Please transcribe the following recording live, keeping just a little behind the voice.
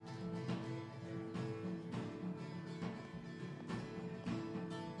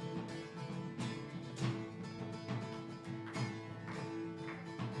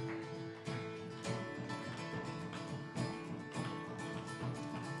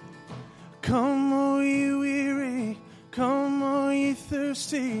Come, all ye weary, come, all ye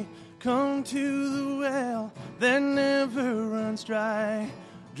thirsty, come to the well that never runs dry.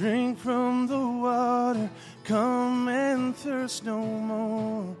 Drink from the water, come and thirst no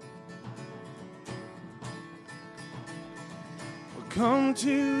more. Come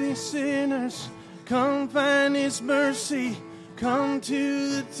to ye sinners, come find his mercy. Come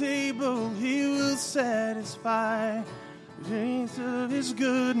to the table, he will satisfy. Taste of his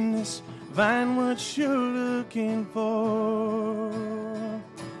goodness, find what you're looking for.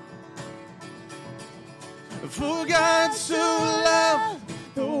 For God so loved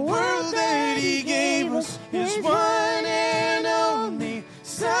the world that he gave us his one and only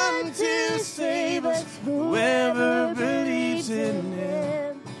Son to save us. Whoever believes in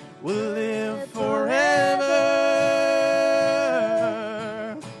him will live forever.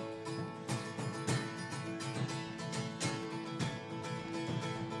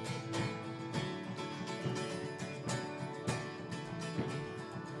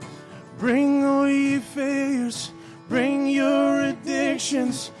 Bring all ye failures, bring your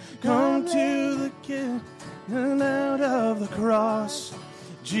addictions, come to the King and out of the cross.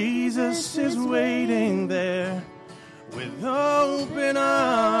 Jesus is waiting there with open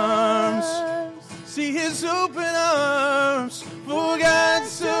arms. See his open arms. For God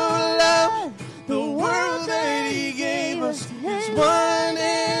so loved the world that he gave us his one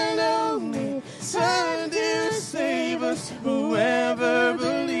and only Son to save us. Whoever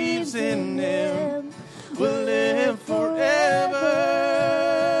believes in him will live forever.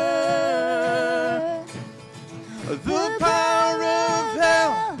 The power of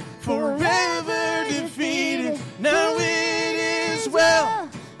hell forever defeated. Now it is well.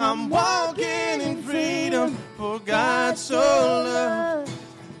 I'm walking in freedom. For God so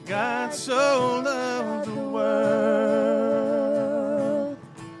loved the world.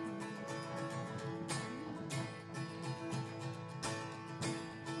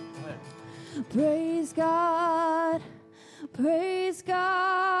 Praise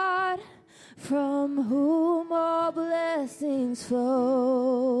God, from whom all blessings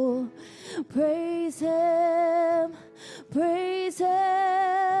flow. Praise Him,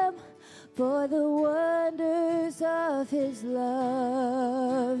 for the wonders of His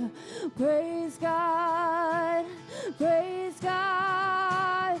love. Praise God,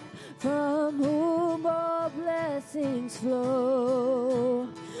 from whom all blessings flow.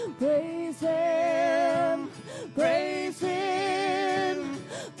 Praise Him,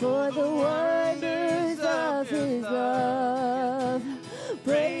 for the wonders of His love.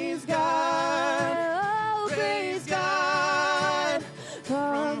 Praise God, praise God,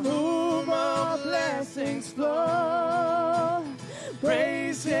 from whom all blessings flow.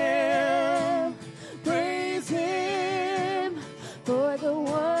 Praise Him, for the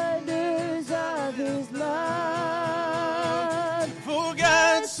wonders of His love. For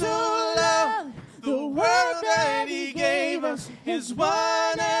God so loved the world that He gave us His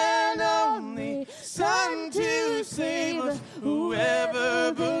one and only Son to save us.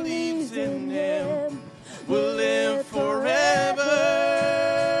 Whoever believes in Him will live forever.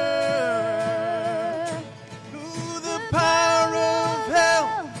 Ooh, the power of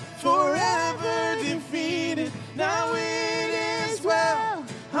hell forever defeated. Now it is well.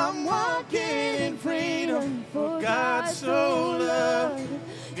 I'm walking in freedom. For God so loved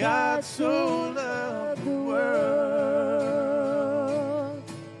the world.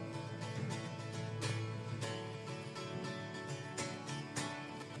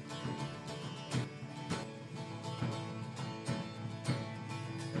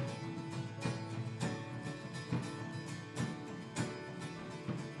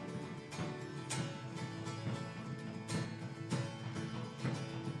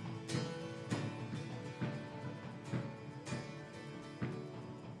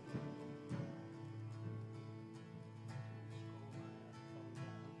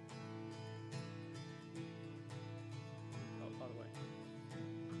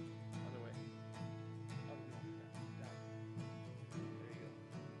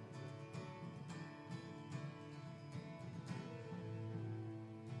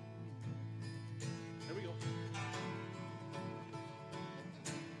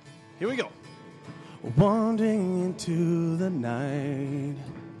 Here we go. Wandering into the night,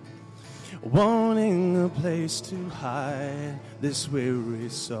 wanting a place to hide this weary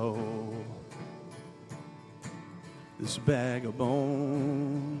soul, this bag of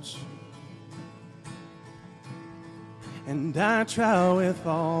bones. And I try with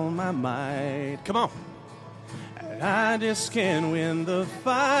all my might, come on, and I just can't win the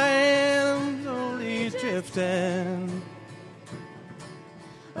fight. I'm only drifting.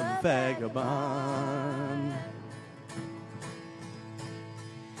 vagabond.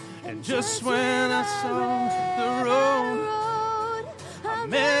 And just when I saw the road, I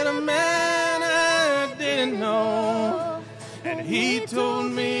met a man I didn't know, and he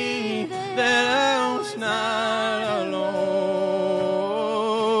told me that I was not alone.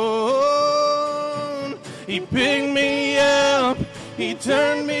 He picked me up, he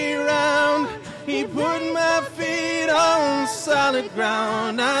turned me around, he put my feet on solid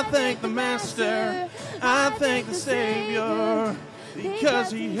ground. I thank the Master, I thank the Savior,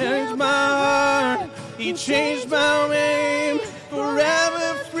 because he changed my heart, he changed my name.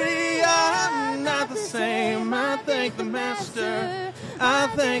 Forever free, I'm not the same. I thank the Master, I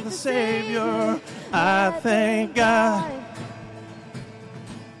thank the Savior, I thank God.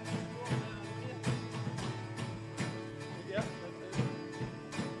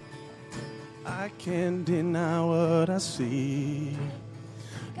 I can't deny what I see.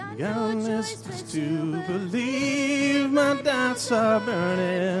 Got no choice to believe. My doubts are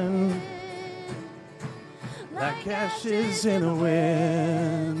burning like ashes in the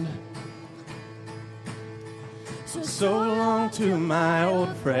wind. So long to my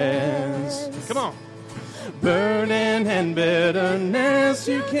old friends. Come on. Burden and bitterness,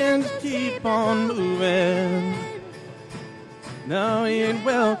 you can't keep on moving. Now you ain't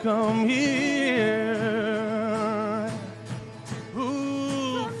welcome here.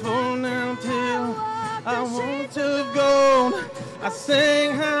 Ooh, for now till I want to go. I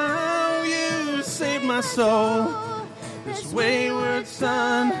sang how you saved my soul. This wayward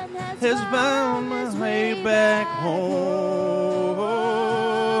son has found my way back home.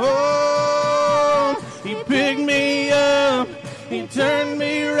 He picked me up, he turned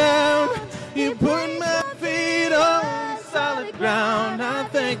me around, he put my feet on solid ground. I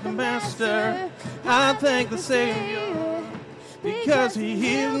thank the Master, I thank the Savior, because he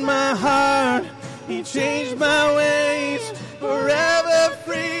healed my heart, he changed my ways. Forever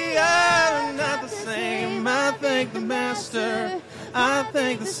free, I'm not the same. I thank the Master, I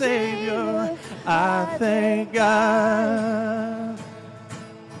thank the Savior, I thank God.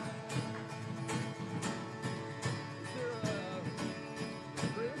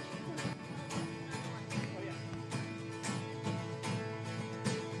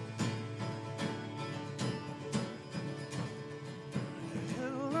 I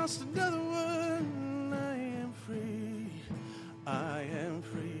lost another one, I am free. I am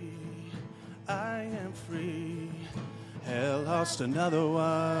free, I am free. Hell lost another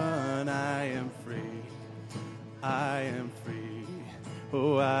one, I am free, I am free,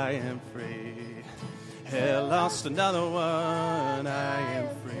 oh I am free. Hell lost another one, I am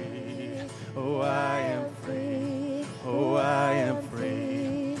free, oh I am free, oh I am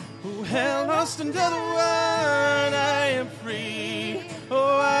free. Oh, hell lost another one, I am free,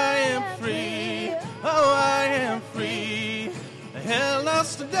 oh I am free, oh I am free. Hell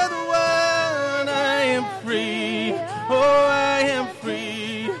lost another one, I am free, oh I am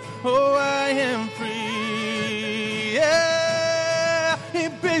free, oh I am free. Yeah, he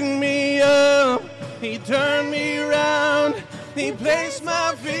picked me up, he turned me around, he placed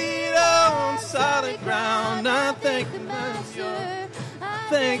my feet on solid ground. I thank the Master, I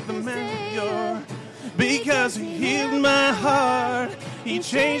thank the Master, because he healed my heart, he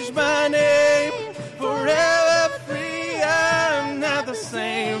changed my name. Forever free, I'm not the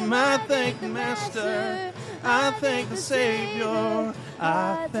same. I thank the Master, I thank the Savior,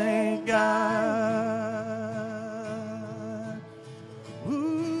 I thank God.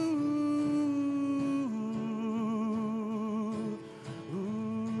 Ooh,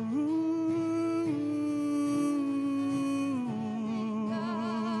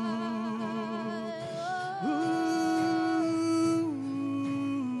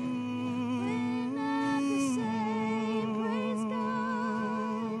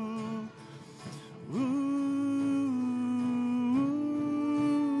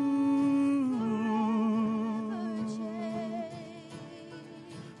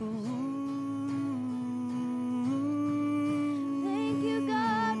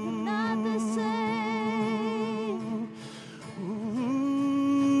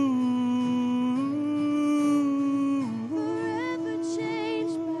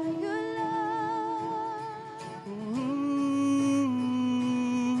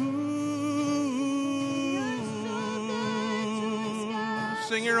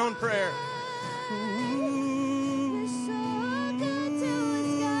 sing your own prayer.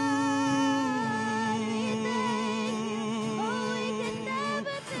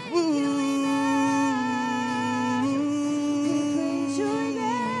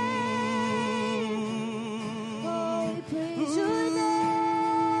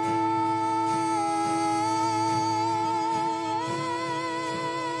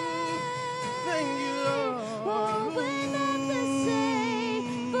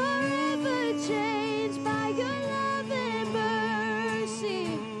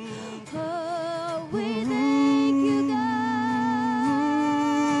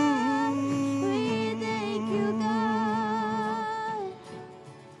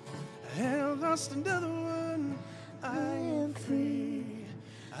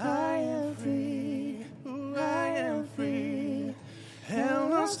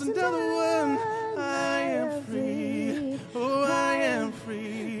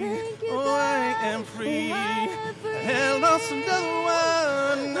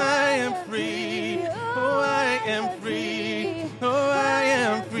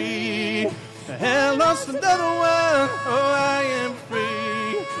 another one. Oh, I am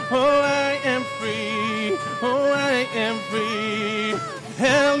free. Oh, I am free. Oh, I am free.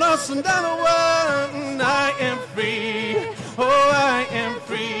 Have lost another one. I am free. Oh, I am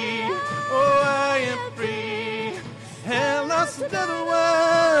free. Oh, I am free. Have lost another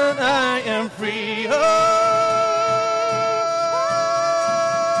one. I am free. Oh,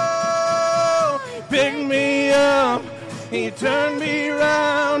 pick me up. He turned me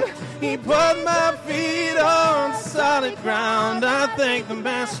around. He put my feet on solid ground. I thank the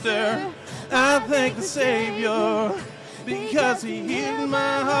Master. I thank the Savior. Because he healed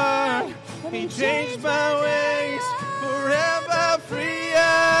my heart. He changed my ways. Forever free.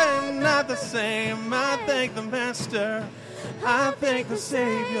 I'm not the same. I thank the Master. I thank the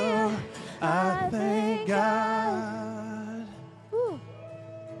Savior. I thank God. Woo.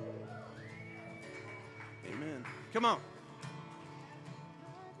 Amen. Come on. I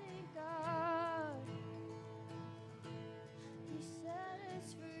thank God. He set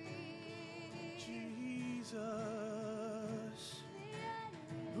us free. Jesus.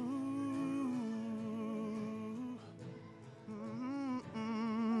 Ooh.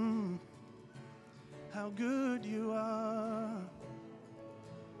 How good you are.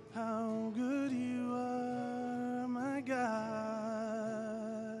 How good you are, my God.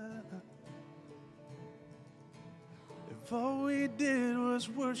 If all we did was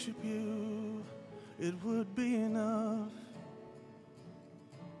worship you, it would be enough.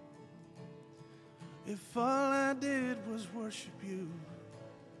 If all I did was worship you,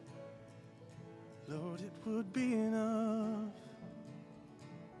 Lord, it would be enough.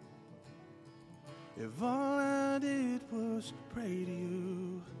 If all I did was pray to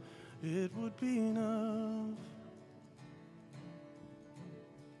you, it would be enough.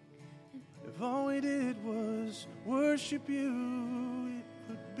 If all we did was worship you, it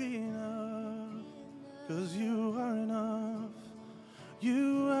would be enough. 'Cause you are enough.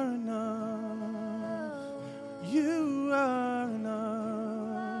 You are enough. You are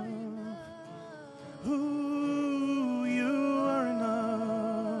enough. Ooh, you are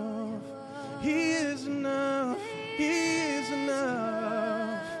enough. He is enough. He is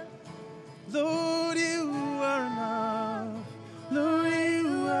enough. Lord, you are enough. Lord,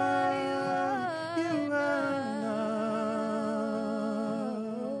 you are enough.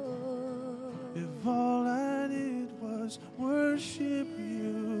 If all I did was worship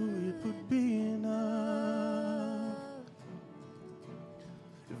you, it would be enough.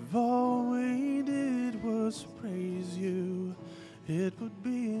 If all we did was praise you, it would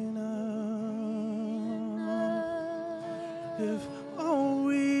be enough. If all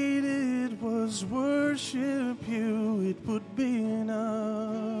we did was worship you, it would be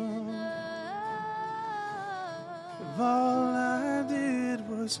enough. If all I did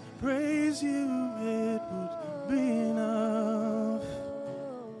was praise you, it would be enough.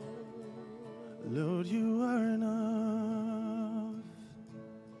 Lord, you are enough.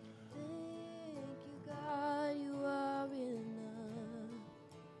 Thank you, God, you are enough.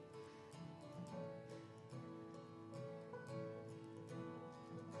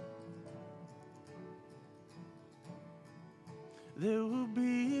 There will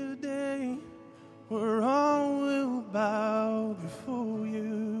be a day where all will bow before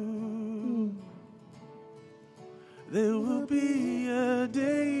you. There will be a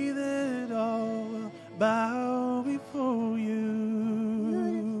day that all will bow before you.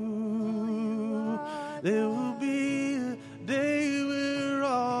 There will be a day where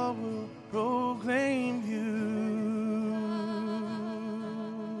all will proclaim you.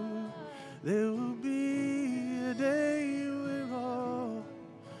 There will be a day where all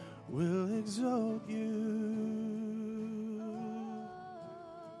will exalt you.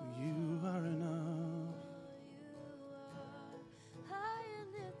 You are enough. High and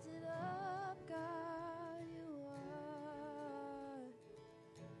lifted up, God, you are.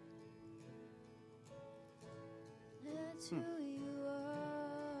 That's who you are.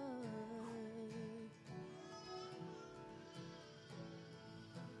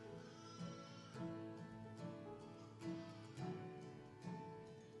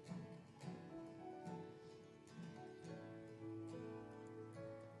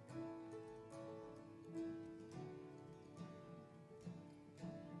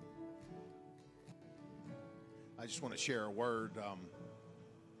 I just want to share a word.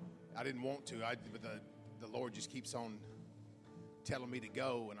 I didn't want to, but the Lord just keeps on telling me to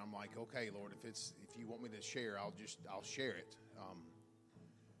go, and I'm like, okay, Lord, if you want me to share, I'll share it.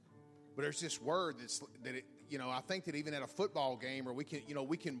 But there's this word I think that even at a football game, or we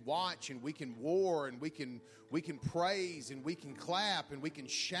can watch and we can war and we can praise and we can clap and we can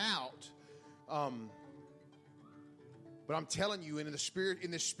shout. But I'm telling you, in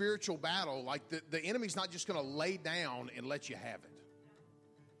this spiritual battle, like the enemy's not just going to lay down and let you have it.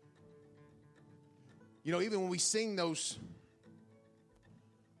 You know, even when we sing those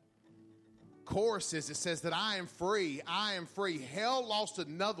choruses, it says that I am free, I am free. Hell lost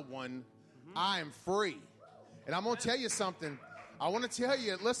another one, I am free. And I'm going to tell you something. I want to tell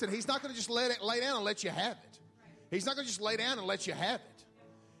you, listen, he's not going to just lay down and let you have it. He's not going to just lay down and let you have it.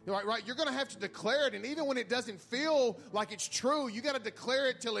 Right? You're going to have to declare it, and even when it doesn't feel like it's true, you got to declare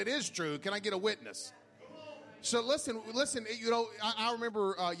it till it is true. Can I get a witness? So listen. You know, I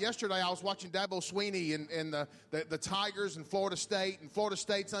remember yesterday I was watching Dabo Swinney and the Tigers and Florida State, and Florida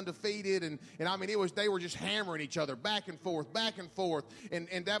State's undefeated, and I mean they were just hammering each other back and forth, and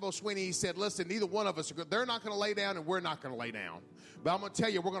Dabo Swinney said, listen, neither one of us they're not going to lay down, and we're not going to lay down. But I'm going to tell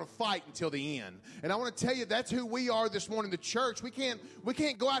you, we're going to fight until the end. And I want to tell you, that's who we are this morning, the church. We can't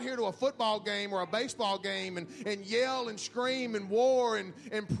go out here to a football game or a baseball game and yell and scream and war and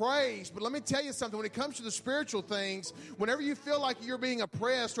praise. But let me tell you something. When it comes to the spiritual things, whenever you feel like you're being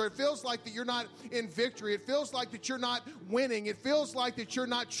oppressed, or it feels like that you're not in victory, it feels like that you're not winning, it feels like that you're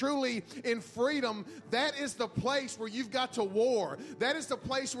not truly in freedom, that is the place where you've got to war. That is the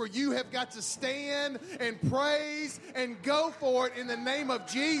place where you have got to stand and praise and go for it in the name of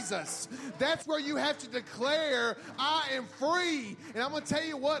Jesus. That's where you have to declare, I am free. And I'm going to tell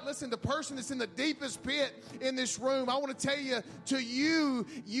you what, listen, the person that's in the deepest pit in this room, I want to tell you, to you,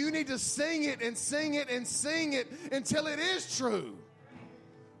 you need to sing it and sing it and sing it until it is true.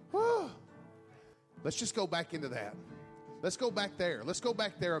 Whew. Let's just go back into that. Let's go back there. Let's go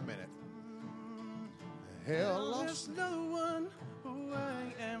back there a minute. Hell lost no one. Oh,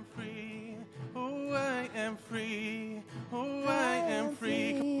 I am free. Oh, I am free. Oh, I am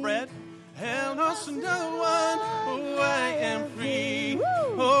free. Brett. Hell lost another one. Oh, I am free.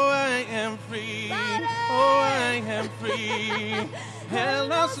 Oh, I am free. Oh, I am free. Hell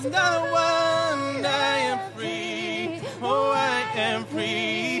lost another one. I am free. Oh, I am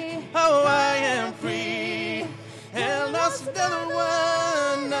free. Oh, I am free. Hell lost another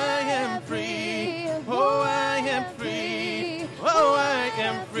one. I am free. Oh, I am free. Oh, I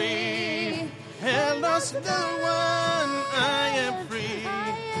am free. Hell lost another one. I am free.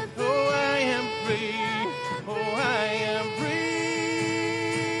 Oh, I am free. Oh, I am free.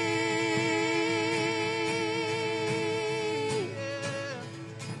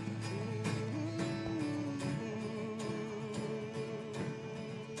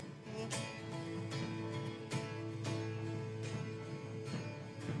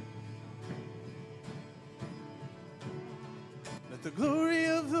 Let the glory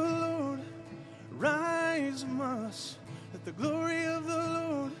of the Lord rise among us. Let the glory of the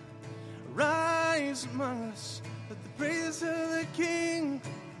Lord rise among us. Let the praise of the King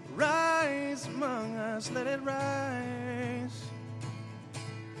rise among us. Let it rise.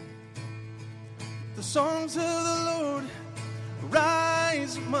 The songs of the Lord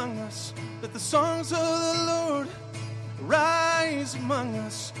rise among us. Let the songs of the Lord rise among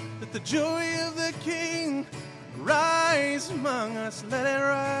us. Let the joy of the King rise among us. Let it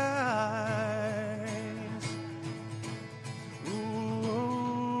rise.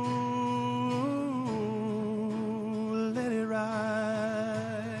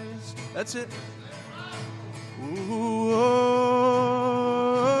 That's it. Ooh, oh,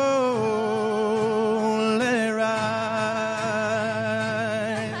 let it rise.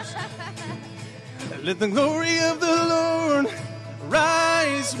 Let the glory of the Lord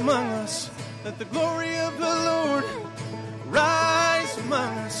rise among us. Let the glory of the Lord rise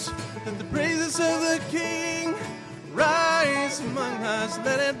among us. Let the praises of the King rise among us.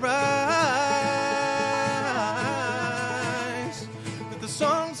 Let it rise. Let the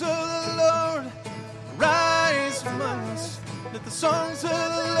songs of the Lord rise among us. Let the songs of the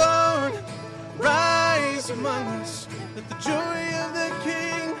Lord rise among us. Let the joy of the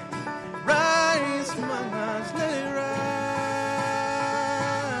King rise among us. Let it rise.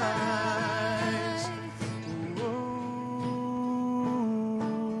 Oh,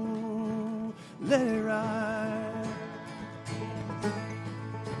 let it rise.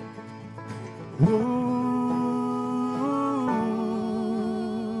 Oh.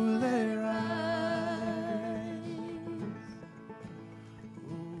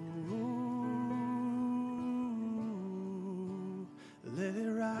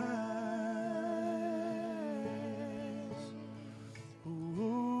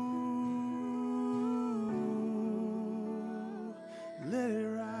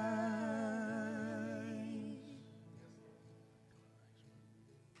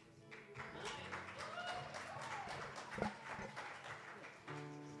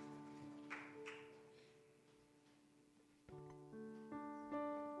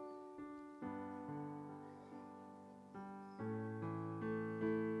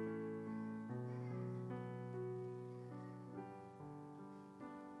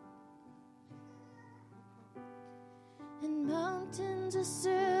 Giants are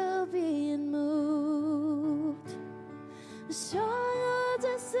still being moved. Strongholds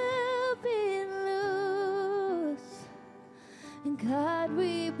are still being loose. And God,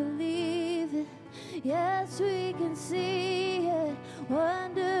 we believe it. Yes, we can see it.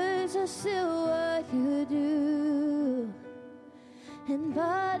 Wonders are still what you do. And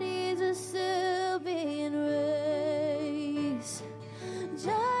bodies are still being raised.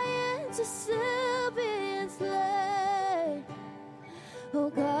 Giants are still being slain. Oh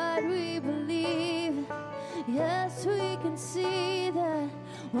God, we believe. Yes, we can see that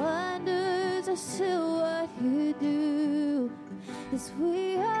wonders are still what you do. Yes,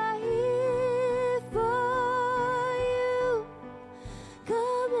 we are here for you.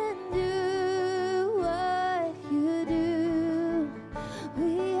 Come and do what you do.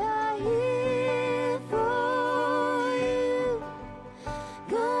 We are here for you.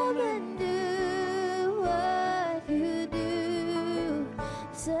 Come and do what you do.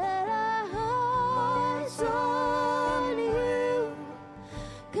 Set our hearts on you.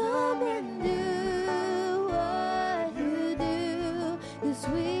 Come and do what you do. 'Cause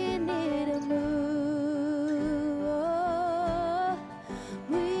we need a move. Oh,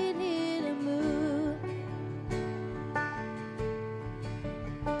 we need a move.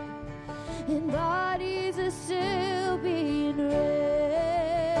 And bodies are still being raised.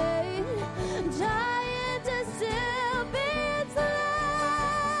 Giants are still being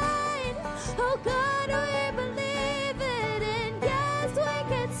slain. Oh God, we believe it. And yes, we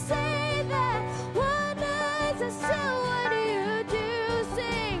can say that wonders are still what you do.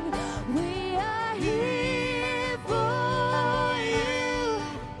 Sing, we are here for you.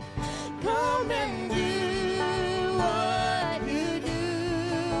 Come and do what you do.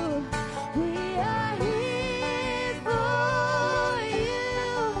 We are here for you.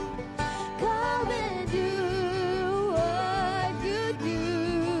 Come and do what you do.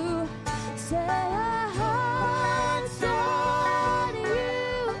 Set our hearts on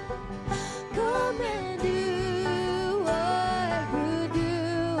you. Come and do what you do.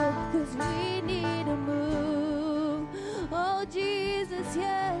 'Cause we need a move. Oh Jesus,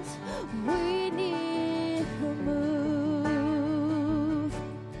 yes, we need a move.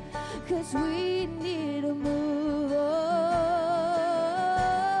 'Cause we need a move. Oh,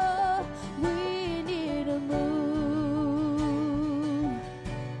 we need a move.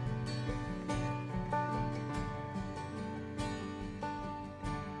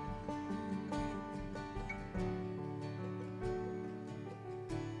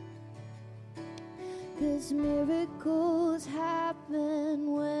 Cause miracles happen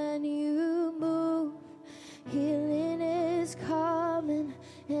when you move. Healing is coming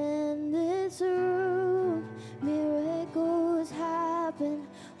in this room. Miracles happen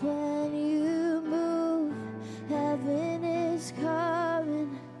when you move. Heaven is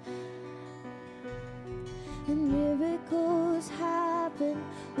coming. And miracles happen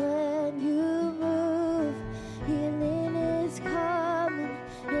when you move. Healing is coming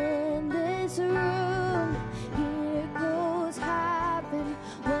in this room. Miracles happen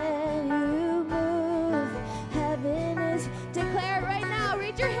when you move. Heaven is, declare it right now.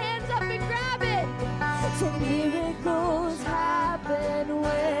 Reach your hands up and grab it. So miracles happen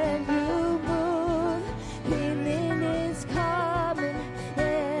when you move. Healing is coming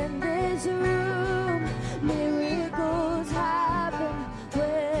in this room. Miracles happen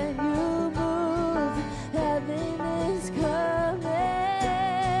when you move. Heaven is coming.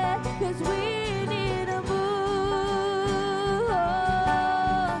 'Cause we need a move.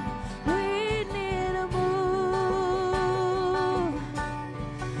 Oh, we need a move.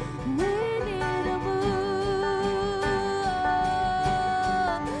 We need a move.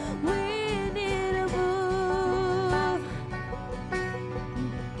 We need a move.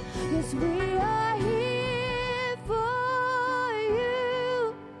 'Cause we are here for you.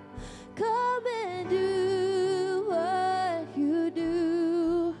 Come and do what you do.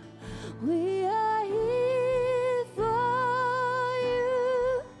 We are here for you.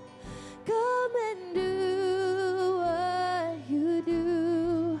 Come and do what you do.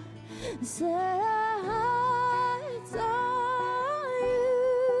 Set our hearts on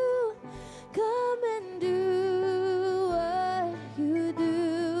you. Come and do what you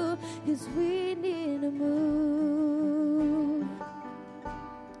do. 'Cause we need a move.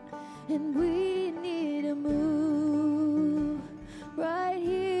 And we need a move right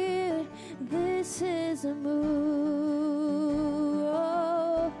here. This is a move.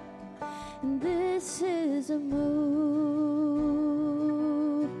 Oh, this is a move.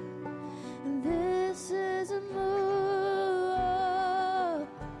 This is a move.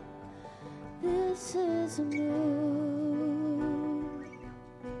 This is a move.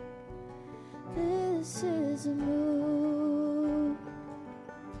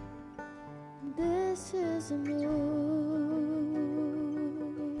 is a move.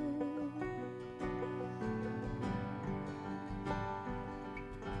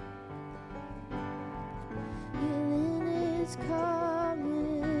 Healing is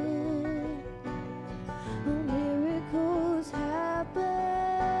coming. Miracles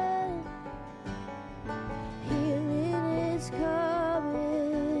happen. Healing is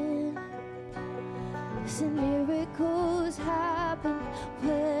coming. Listen, miracles happen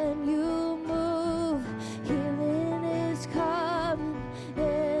when you move. Healing is coming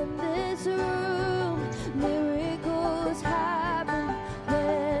in this room. Miracles happen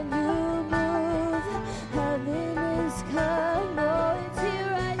when you move. Heaven is coming. Oh, it's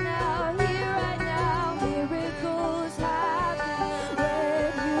here right now, here right now. Miracles happen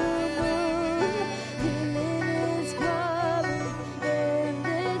when you move. Healing is coming in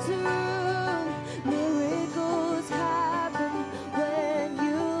this room. Miracles happen when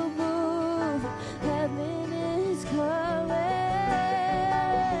you move. Heaven is coming.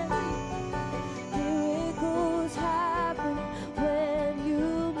 Miracles happen when you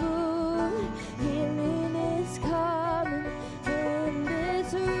move. Healing is coming in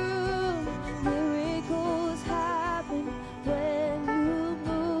this room. Miracles happen when you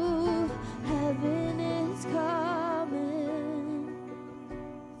move. Heaven is coming.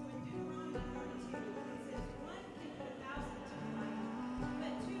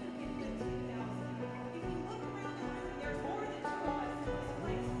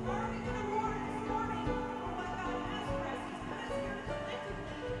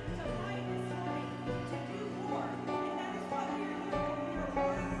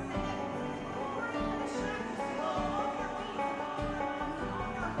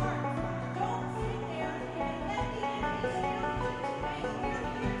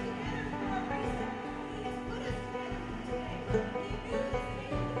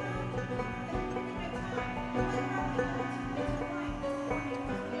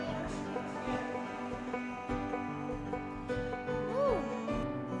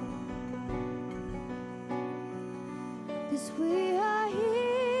 Cause we are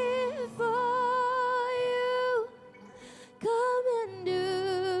here for you. Come and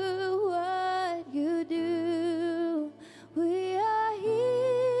do what you do. We are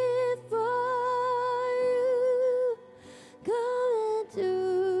here for you. Come and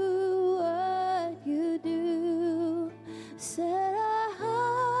do what you do. Set our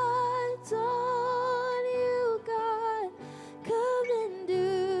hearts on you, God. Come and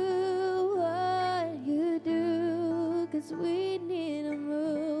do what you do. Cause we need a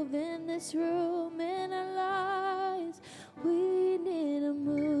move in this room, in our lives. We need a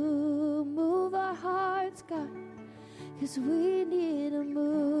move. Move our hearts, God. Cause we need a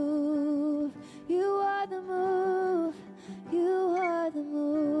move. You are the move. You are the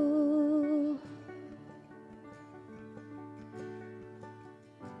move.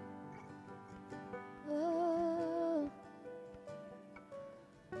 Oh.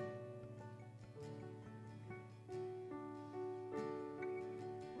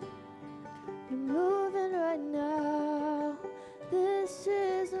 You're moving right now. This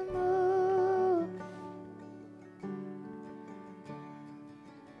is a move.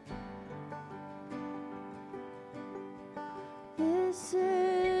 This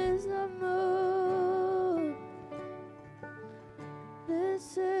is a move.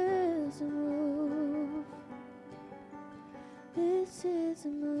 This is a move. This is a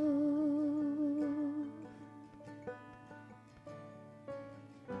move.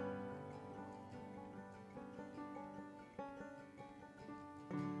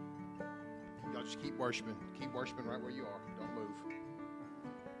 Y'all just keep worshiping. Keep worshiping right where you are. Don't move.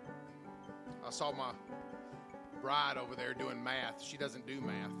 I saw my bride over there doing math. She doesn't do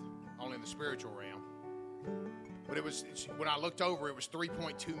math, only in the spiritual realm. But when I looked over, it was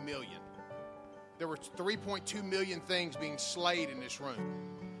 3.2 million. There were 3.2 million things being slayed in this room.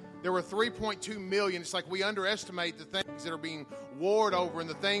 There were 3.2 million. It's like we underestimate the things that are being warred over and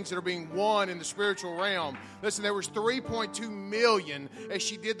the things that are being won in the spiritual realm. Listen, there was 3.2 million. As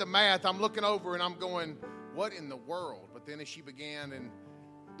she did the math, I'm looking over and I'm going, what in the world? But then as she began and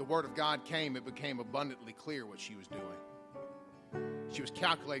the word of God came, it became abundantly clear what she was doing. She was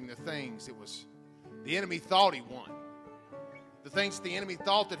calculating the things that the enemy thought he won. The things the enemy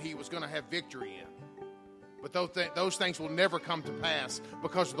thought that he was going to have victory in. But those things will never come to pass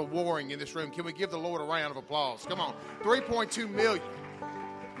because of the warring in this room. Can we give the Lord a round of applause? Come on. 3.2 million.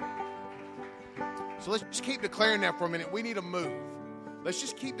 So let's just keep declaring that for a minute. We need a move. Let's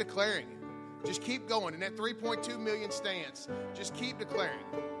just keep declaring it. Just keep going. In that 3.2 million stance, just keep declaring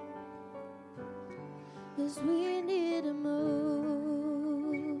it. 'Cause we need a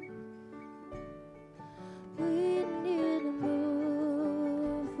move.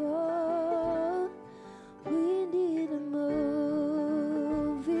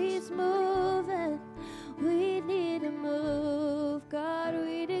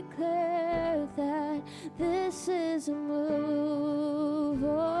 we declare that this is a move.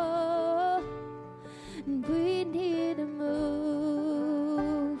 Oh, and we need a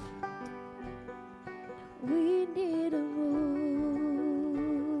move. We need a move.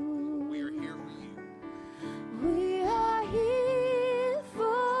 We are here for you. We are here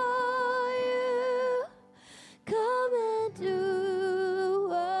for you. Come and do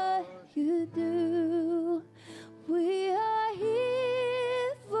what you do. We are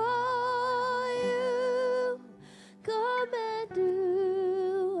here for you. Come and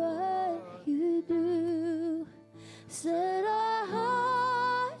do what you do. Set our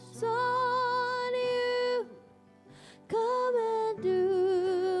hearts on you. Come and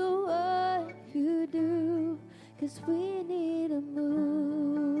do what you do. 'Cause we need a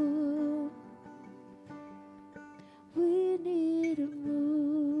move. We need a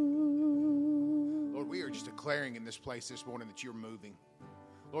move. Lord, we are just declaring in this place this morning that you're moving.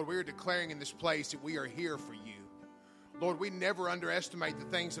 Lord, we are declaring in this place that we are here for you. Lord, we never underestimate the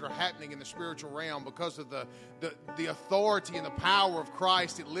things that are happening in the spiritual realm because of the authority and the power of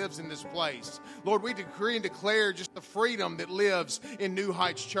Christ that lives in this place. Lord, we decree and declare just the freedom that lives in New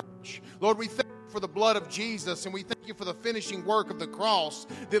Heights Church. Lord, we thank you for the blood of Jesus, and we thank you for the finishing work of the cross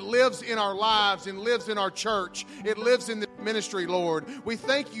that lives in our lives and lives in our church. It lives in the ministry, Lord. We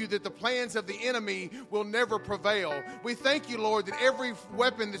thank you that the plans of the enemy will never prevail. We thank you, Lord, that every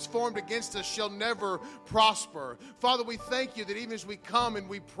weapon that's formed against us shall never prosper. Father, we thank you that even as we come and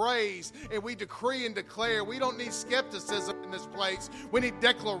we praise and we decree and declare, we don't need skepticism in this place. We need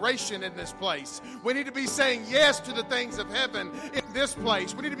declaration in this place. We need to be saying yes to the things of heaven in this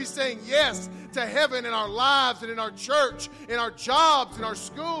place. We need to be saying yes to heaven in our lives and in our church, in our jobs, in our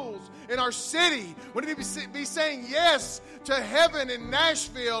schools, in our city. We need to be saying yes to heaven in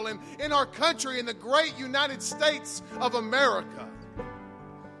Nashville and in our country, in the great United States of America.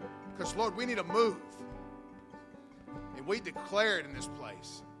 Because, Lord, we need to move. And we declare it in this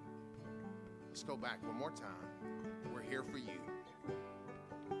place. Let's go back one more time. We're here for you.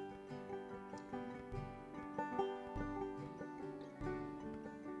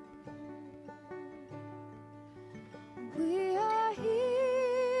 We are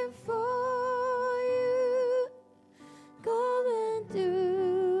here for you. Come and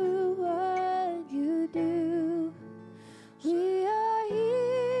do what you do. We are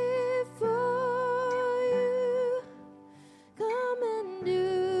here for you. Come and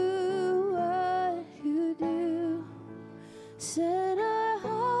do what you do. Set our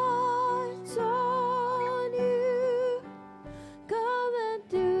hearts on you. Come and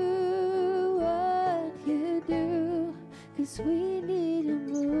do what you do. 'Cause we need a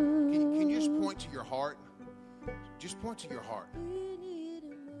move. Can you just point to your heart? Just point to your heart. We need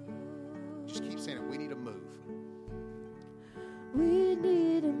a move. Just keep saying it. We need to move. We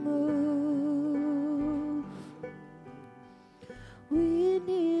need a move. We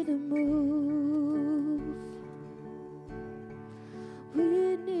need a move.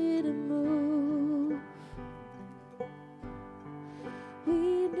 We need a move.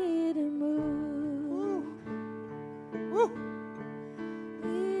 We need a move. Woo.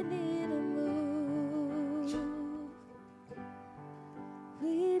 We need a move.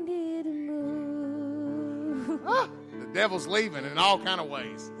 We need a move. The devil's leaving in all kind of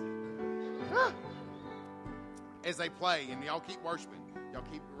ways. As they play, and y'all keep worshiping, y'all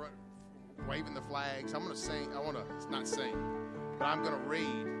keep waving the flags. I'm going to sing. I want to not sing, but I'm going to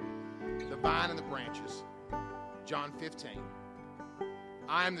read the vine and the branches. John 15.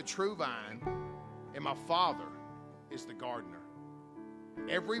 I am the true vine, and my Father is the gardener.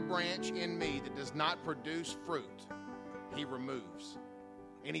 Every branch in me that does not produce fruit, he removes.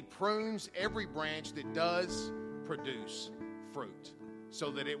 And he prunes every branch that does produce fruit,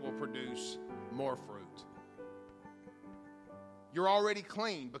 so that it will produce more fruit. You're already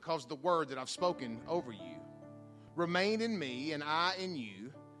clean because of the word that I've spoken over you. Remain in me, and I in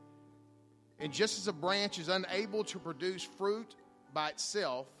you. And just as a branch is unable to produce fruit by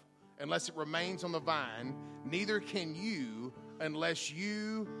itself unless it remains on the vine, neither can you unless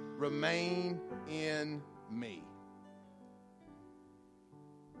you remain in me.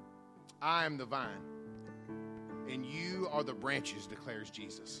 I am the vine, and you are the branches, declares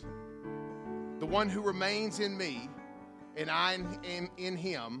Jesus. The one who remains in me and I am in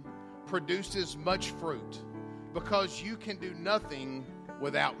him produces much fruit, because you can do nothing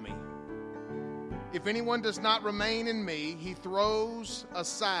without me. If anyone does not remain in me, he's thrown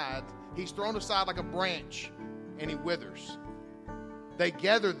aside like a branch, and he withers. They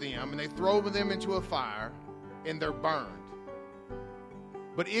gather them and they throw them into a fire, and they're burned.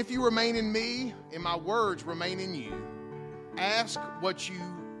 But if you remain in me and my words remain in you, ask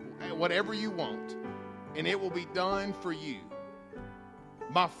whatever you want, and it will be done for you.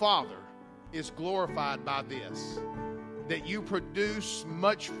 My Father is glorified by this, that you produce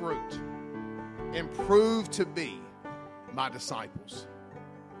much fruit and prove to be my disciples.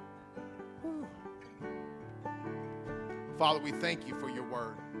 Father, we thank you for your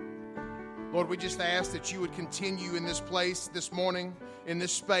word. Lord, we just ask that you would continue in this place this morning, in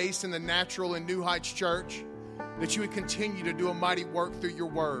this space, in the Natural and New Heights Church, that you would continue to do a mighty work through your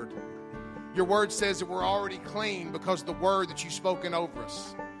word. Your word says that we're already clean because of the word that you've spoken over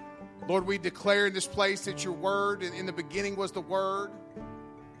us. Lord, we declare in this place that your word, in the beginning was the word.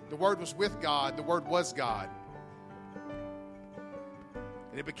 The word was with God. The word was God.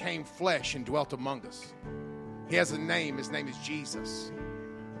 And it became flesh and dwelt among us. He has a name. His name is Jesus.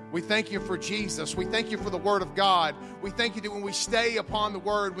 We thank you for Jesus. We thank you for the word of God. We thank you that when we stay upon the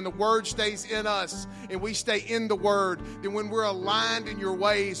word, when the word stays in us and we stay in the word, then when we're aligned in your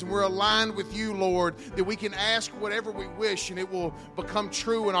ways and we're aligned with you, Lord, that we can ask whatever we wish and it will become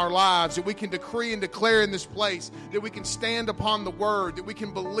true in our lives, that we can decree and declare in this place, that we can stand upon the word, that we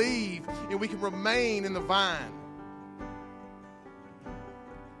can believe and we can remain in the vine.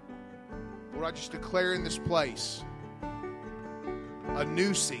 Lord, I just declare in this place a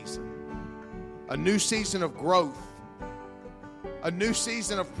new season of growth, a new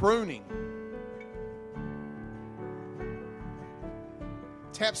season of pruning.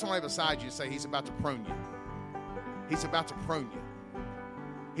 Tap somebody beside you and say, he's about to prune you. He's about to prune you.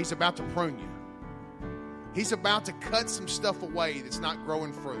 He's about to prune you. He's about to cut some stuff away that's not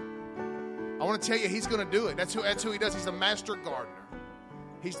growing fruit. I want to tell you, he's going to do it. That's who he does. He's the master gardener.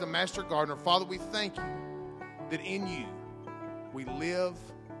 He's the master gardener. Father, we thank you that in you we live,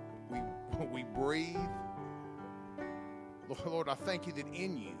 we breathe. Lord, I thank you that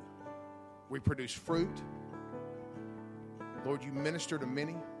in you we produce fruit. Lord, you minister to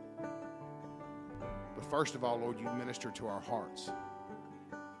many. But first of all, Lord, you minister to our hearts.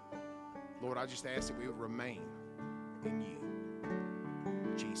 Lord, I just ask that we would remain in you,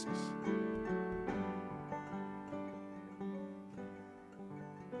 Jesus.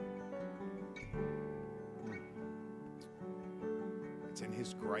 It's in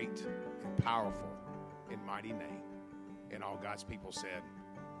his great and powerful and mighty name. And all God's people said,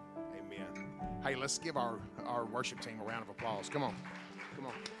 amen. Hey, let's give our worship team a round of applause. Come on. Come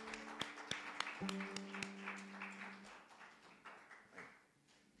on.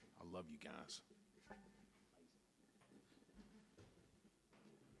 I love you guys.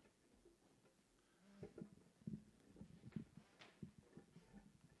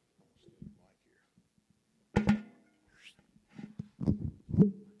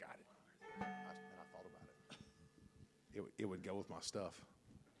 It would go with my stuff.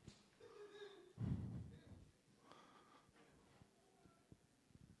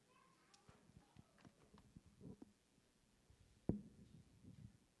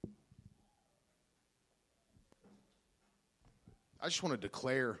 I just want to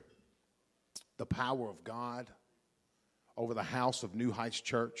declare the power of God over the house of New Heights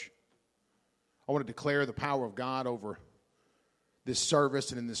Church. I want to declare the power of God over this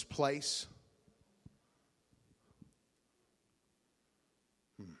service and in this place.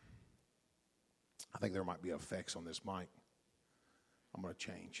 I think there might be effects on this mic. I'm going to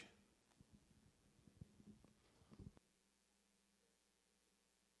change.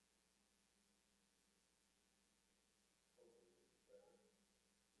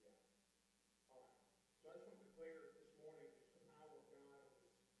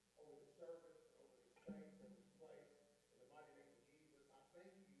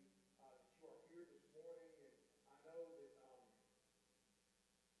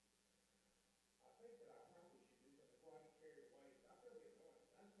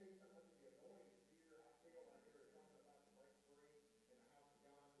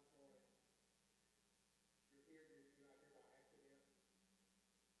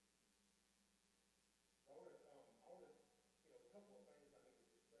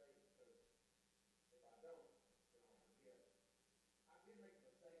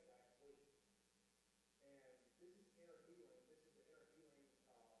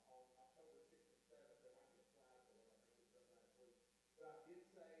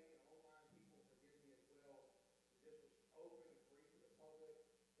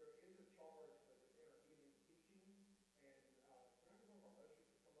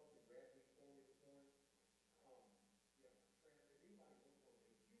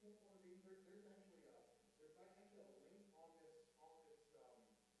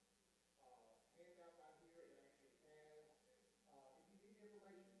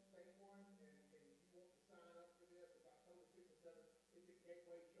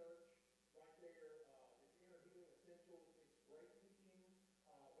 great teaching,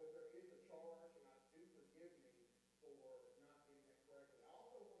 but there is a charge, and I do forgive me for not getting that correctly. I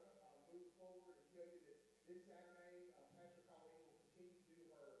also want to move forward and tell you that this Saturday, Pastor Colleen will continue to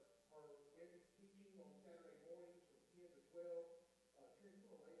do her women's teaching on Saturday mornings from 10 to 12. Trent, you want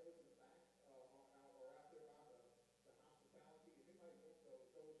to lay those in the back or out there by the hospitality? If anybody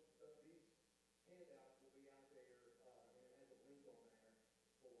wants these handouts will be out there, and it has a link on there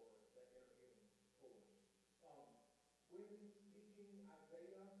for that interviewing course. Women's teaching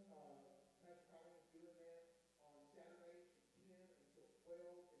Isaiah, Pastor Colleen is doing that on Saturdays from 10 until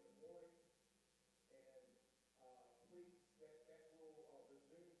 12 in the morning. And please, that will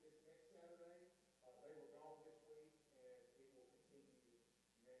resume this next Saturday. They were gone this week, and it will continue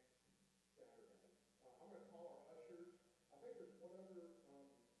next Saturday. I'm going to call our ushers. I think there's one other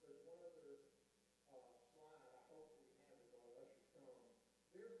slide. I hope we have as our ushers come.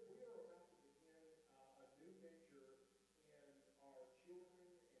 We are about to begin a new venture in our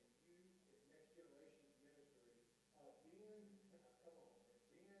children and youth and next generation's ministry. Ben,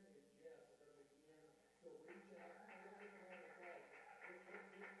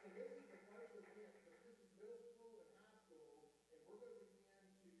 come on, Ben and Jeff are going to begin to reach out. So this is the first event.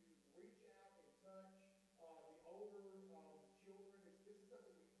 This is middle school and high school, and we're going to begin to reach out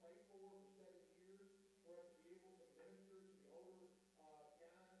and touch the older children. This is something we prayed for 7 years, for us to be able to minister to the older guys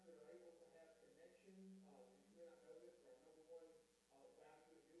that are able to have connection. You may not know this, but our number one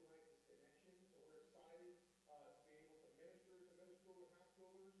value at New Heights is connection. So we're excited to be able to minister to middle school and high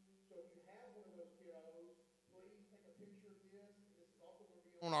schoolers. So if you have one of those kiddos, please take a picture of this. This is also going to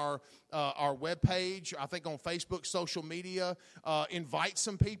be on our webpage, I think on Facebook, social media. Invite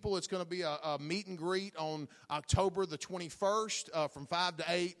some people. It's going to be a meet and greet on October the 21st from 5 to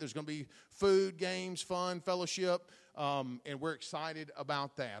 8. There's going to be food, games, fun, fellowship, and we're excited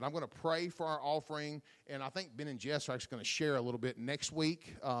about that. I'm going to pray for our offering, and I think Ben and Jess are actually going to share a little bit next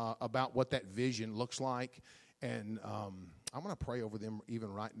week about what that vision looks like. And I'm going to pray over them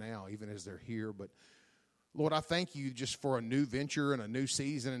even right now, even as they're here. But Lord, I thank you just for a new venture and a new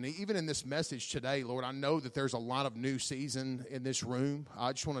season. And even in this message today, Lord, I know that there's a lot of new season in this room.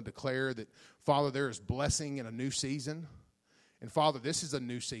 I just want to declare that, Father, there is blessing in a new season. And, Father, this is a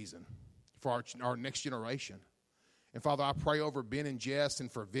new season for our next generation. And, Father, I pray over Ben and Jess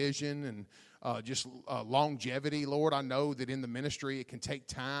and for vision and just longevity. Lord, I know that in the ministry it can take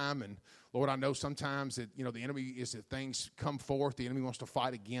time. And, Lord, I know sometimes that, the enemy is that things come forth, the enemy wants to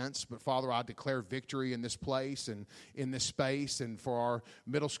fight against. But, Father, I declare victory in this place and in this space and for our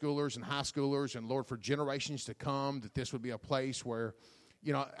middle schoolers and high schoolers. And, Lord, for generations to come, that this would be a place where,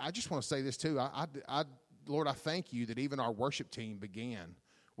 I just want to say this too. Lord, I thank you that even our worship team began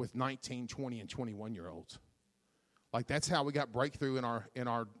with 19, 20, and 21-year-olds. Like that's how we got breakthrough in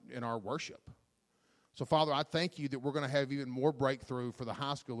our worship. So, Father, I thank you that we're going to have even more breakthrough for the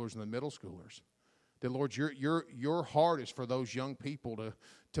high schoolers and the middle schoolers. That, Lord, your heart is for those young people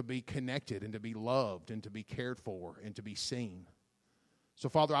to be connected and to be loved and to be cared for and to be seen. So,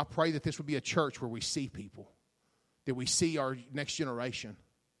 Father, I pray that this would be a church where we see people, that we see our next generation,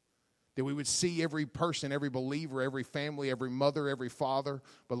 that we would see every person, every believer, every family, every mother, every father,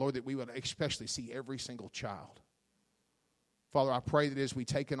 but, Lord, that we would especially see every single child. Father, I pray that as we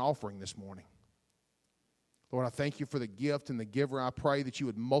take an offering this morning, Lord, I thank you for the gift and the giver. I pray that you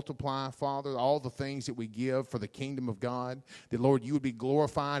would multiply, Father, all the things that we give for the kingdom of God. That, Lord, you would be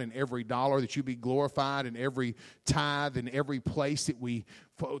glorified in every dollar, that you be glorified in every tithe, in every place that we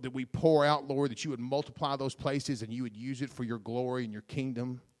pour out, Lord, that you would multiply those places and you would use it for your glory and your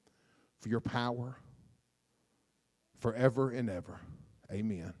kingdom, for your power, forever and ever.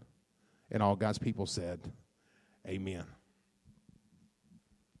 Amen. And all God's people said, amen.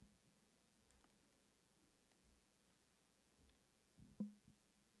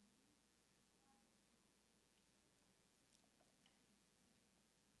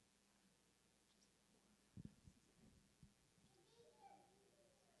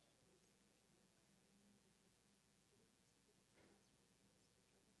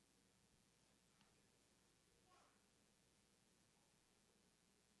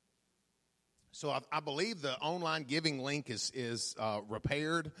 So I believe the online giving link is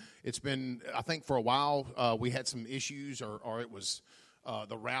repaired. It's been, I think for a while we had some issues or it was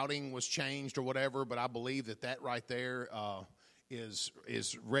the routing was changed or whatever, but I believe that right there is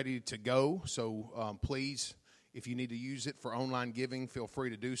ready to go. So please, if you need to use it for online giving, feel free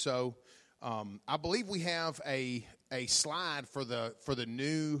to do so. I believe we have a slide for the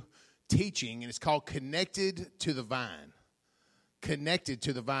new teaching, and it's called Connected to the Vine. Connected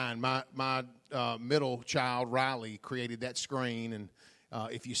to the Vine. My middle child, Riley, created that screen, and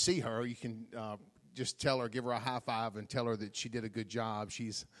if you see her, you can just tell her, give her a high five and tell her that she did a good job.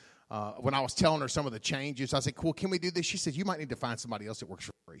 She's when I was telling her some of the changes, I said, cool, can we do this? She said, you might need to find somebody else that works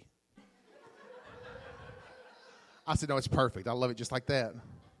for free. I said, no, it's perfect. I love it just like that.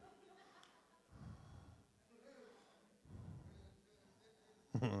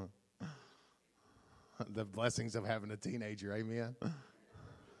 The blessings of having a teenager, amen.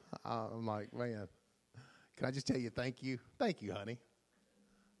 I'm like, man, can I just tell you thank you? Thank you, honey.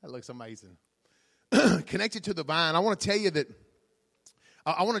 That looks amazing. Connected to the vine, I want to tell you that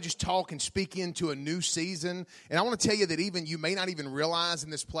I want to just talk and speak into a new season. And I want to tell you that even you may not even realize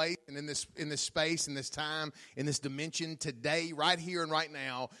in this place and in this space, in this time, in this dimension today, right here and right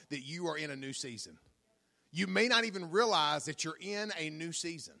now, that you are in a new season. You may not even realize that you're in a new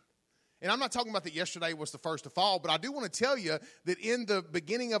season. And I'm not talking about that yesterday was the first of fall, but I do want to tell you that in the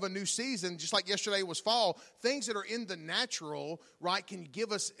beginning of a new season, just like yesterday was fall, things that are in the natural, right, can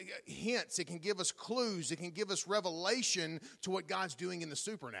give us hints. It can give us clues. It can give us revelation to what God's doing in the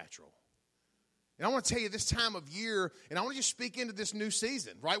supernatural. And I want to tell you this time of year, and I want to just speak into this new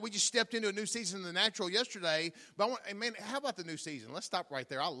season, right? We just stepped into a new season in the natural yesterday, but man, how about the new season? Let's stop right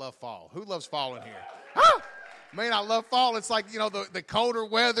there. I love fall. Who loves fall in here? Ah! Man, I love fall. It's like, the colder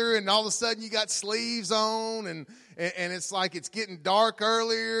weather, and all of a sudden you got sleeves on, and it's like it's getting dark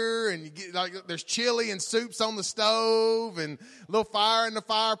earlier, and you get like there's chili and soups on the stove, and a little fire in the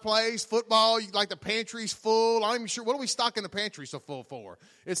fireplace. Football, like the pantry's full. I'm not even sure what are we stocking the pantry so full for.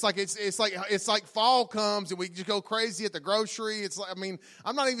 It's like fall comes and we just go crazy at the grocery. It's like,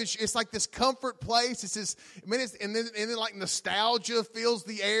 I'm not even sure. It's like this comfort place. It's just, and then like nostalgia fills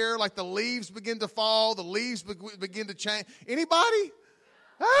the air. Like the leaves begin to fall. The leaves begin to change. Anybody?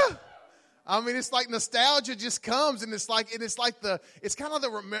 Ah! It's like nostalgia just comes, and it's kind of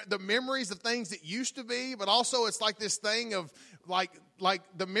the memories of things that used to be, but also it's like this thing of like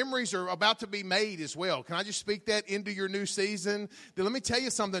the memories are about to be made as well. Can I just speak that into your new season? Then let me tell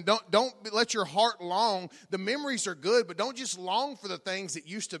you something. Don't let your heart long. The memories are good, but don't just long for the things that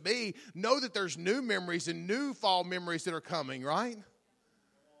used to be. Know that there's new memories and new fall memories that are coming, right?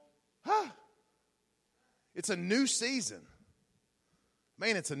 It's a new season.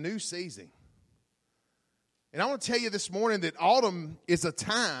 Man, it's a new season. And I want to tell you this morning that autumn is a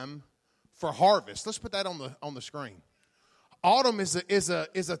time for harvest. Let's put that on the screen. Autumn is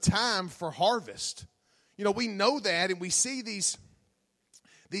a time for harvest. We know that, and we see these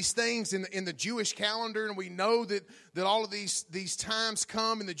things in the Jewish calendar, and we know that all of these times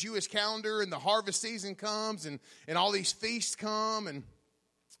come in the Jewish calendar, and the harvest season comes, and all these feasts come.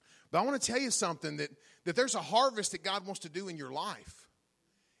 But I want to tell you something, that there's a harvest that God wants to do in your life.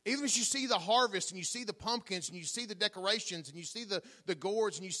 Even as you see the harvest, and you see the pumpkins, and you see the decorations, and you see the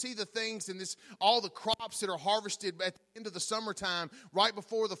gourds, and you see the things, and all the crops that are harvested at the end of the summertime, right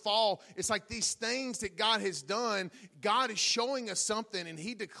before the fall, it's like these things that God has done. God is showing us something, and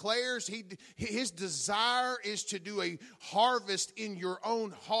He declares His desire is to do a harvest in your own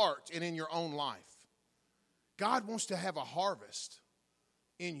heart and in your own life. God wants to have a harvest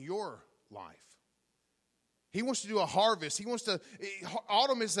in your life. He wants to do a harvest.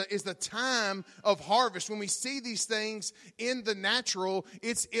 Autumn is the time of harvest. When we see these things in the natural,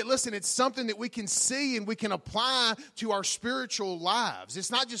 it's something that we can see and we can apply to our spiritual lives.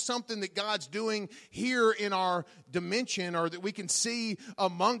 It's not just something that God's doing here in our dimension or that we can see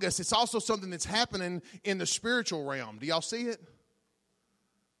among us. It's also something that's happening in the spiritual realm. Do y'all see it?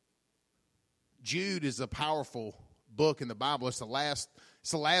 Jude is a powerful book in the Bible. It's the last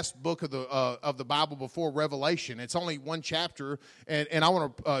book of the Bible before Revelation. It's only one chapter, and I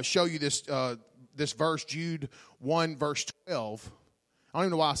want to show you this verse, Jude 1, verse 12. I don't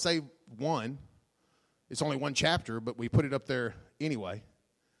even know why I say 1. It's only one chapter, but we put it up there anyway.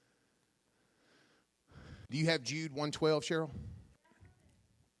 Do you have Jude 1:12, Cheryl?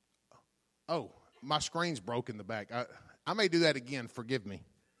 Oh, my screen's broke in the back. I may do that again. Forgive me.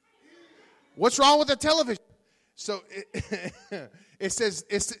 What's wrong with the television? So it says,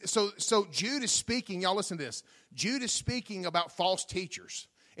 so Jude is speaking, y'all listen to this. Jude is speaking about false teachers.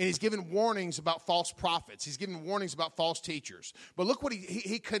 And he's given warnings about false prophets. He's given warnings about false teachers. But look what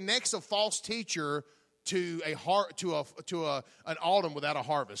he connects a false teacher to an autumn without a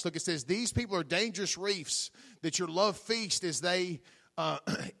harvest. Look, it says, these people are dangerous reefs that your love feast as they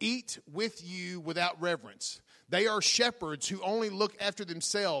eat with you without reverence. They are shepherds who only look after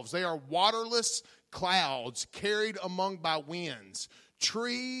themselves. They are waterless clouds carried among by winds,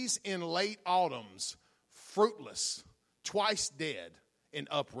 trees in late autumns, fruitless, twice dead and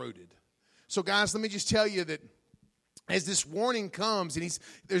uprooted. So guys, let me just tell you that as this warning comes, and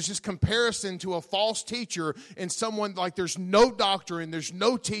there's this comparison to a false teacher and someone like there's no doctrine, there's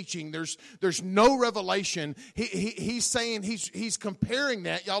no teaching, there's no revelation. He's saying he's comparing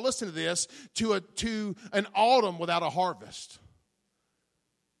that. Y'all listen to this, to an autumn without a harvest.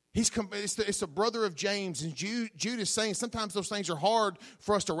 It's the brother of James, and Jude is saying sometimes those things are hard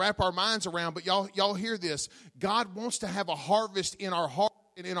for us to wrap our minds around. But y'all hear this: God wants to have a harvest in our heart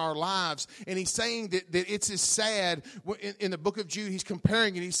and in our lives, and he's saying that it's as sad. In the book of Jude, he's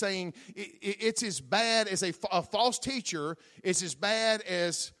comparing it. He's saying it's as bad as a false teacher. It's as bad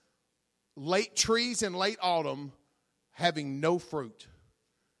as late trees in late autumn having no fruit.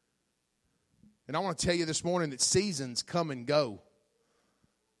 And I want to tell you this morning that seasons come and go.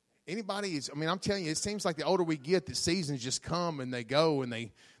 I'm telling you, it seems like the older we get, the seasons just come and they go, and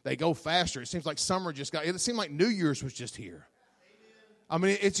they go faster. It seems like summer it seemed like New Year's was just here. I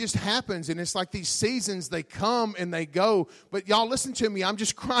mean, it just happens, and it's like these seasons, they come and they go. But y'all listen to me, I'm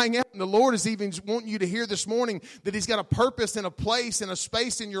just crying out, and the Lord is even wanting you to hear this morning that he's got a purpose and a place and a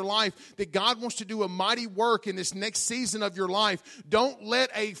space in your life, that God wants to do a mighty work in this next season of your life. Don't let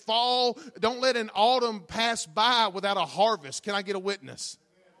an autumn pass by without a harvest. Can I get a witness?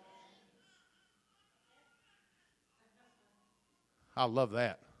 I love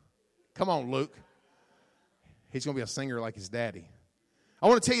that. Come on, Luke. He's going to be a singer like his daddy. I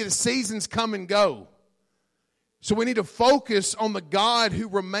want to tell you the seasons come and go. So we need to focus on the God who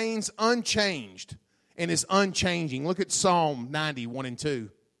remains unchanged and is unchanging. Look at Psalm 90, 1 and 2.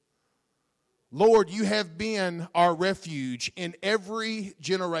 Lord, you have been our refuge in every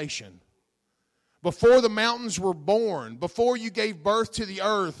generation. Before the mountains were born, before you gave birth to the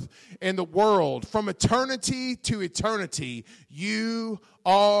earth and the world, from eternity to eternity, you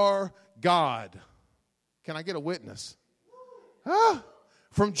are God. Can I get a witness?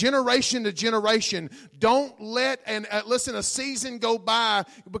 From generation to generation, don't let a season go by,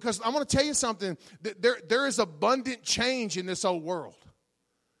 because I'm going to tell you something. There is abundant change in this old world.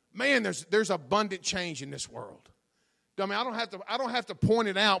 Man, there's abundant change in this world. I mean, I don't have to point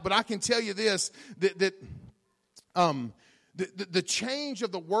it out, but I can tell you this, that the change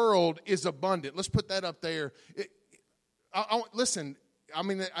of the world is abundant. Let's put that up there. Listen, I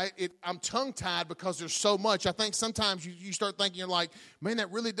mean, I'm tongue-tied because there's so much. I think sometimes you start thinking, you're like, man,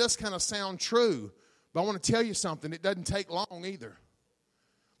 that really does kind of sound true. But I want to tell you something. It doesn't take long either.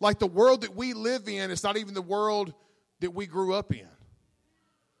 Like the world that we live in, it's not even the world that we grew up in.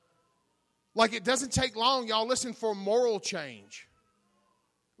 Like it doesn't take long, y'all, listen, for moral change.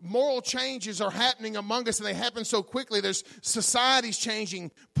 Moral changes are happening among us, and they happen so quickly. There's society's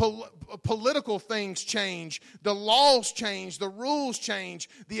changing, political things change, the laws change, the rules change,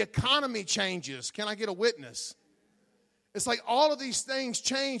 the economy changes. Can I get a witness? It's like all of these things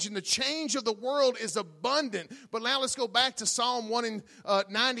change, and the change of the world is abundant. But now let's go back to Psalm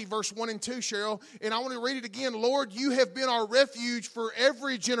 90, verse 1 and 2, Cheryl. And I want to read it again. Lord, you have been our refuge for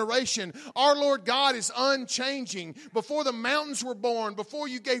every generation. Our Lord God is unchanging. Before the mountains were born, before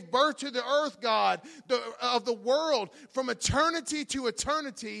you gave birth to the earth, God, of the world, from eternity to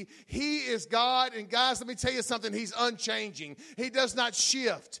eternity, he is God. And guys, let me tell you something. He's unchanging. He does not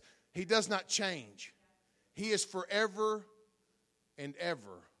shift. He does not change. He is forever and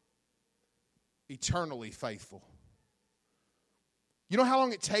ever eternally faithful. You know how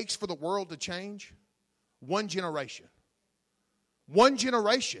long it takes for the world to change? 1 generation. 1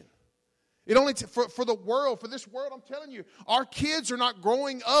 generation. It only for the world, for this world, I'm telling you, our kids are not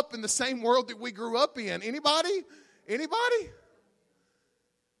growing up in the same world that we grew up in. Anybody? Anybody?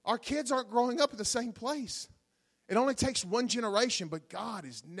 Our kids aren't growing up in the same place. It only takes 1 generation, but God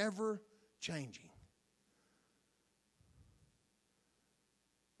is never changing.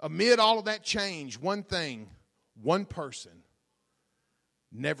 Amid all of that change, one thing, one person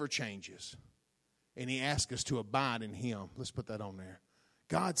never changes. And he asks us to abide in him. Let's put that on there.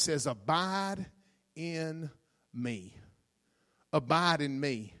 God says, abide in me. Abide in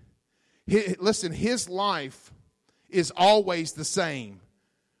me. Listen, his life is always the same.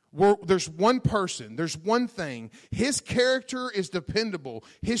 There's one person, there's one thing. His character is dependable.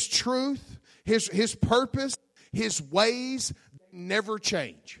 His truth, his purpose, his ways never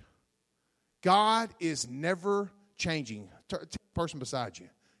change. God is never changing. Tell the person beside you,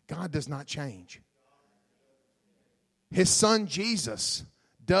 God does not change. His son Jesus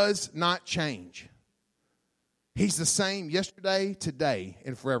does not change. He's the same yesterday, today,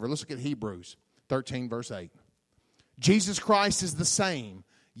 and forever. Let's look at Hebrews 13, verse 8. Jesus Christ is the same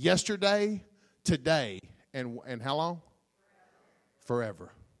yesterday, today, and how long?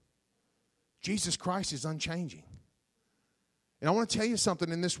 Forever. Jesus Christ is unchanging. And I want to tell you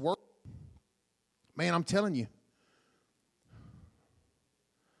something in this world. Man, I'm telling you,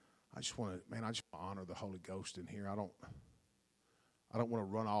 just want to honor the Holy Ghost in here. I don't want to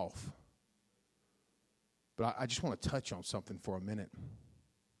run off. But I just want to touch on something for a minute.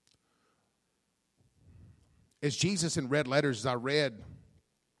 As Jesus in red letters, as I read,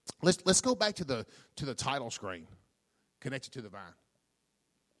 let's go back to the title screen, Connected to the Vine.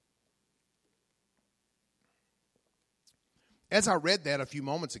 As I read that a few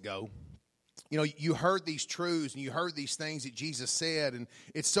moments ago, you know, you heard these truths and you heard these things that Jesus said, and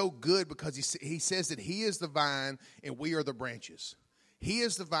it's so good because he says that he is the vine and we are the branches. He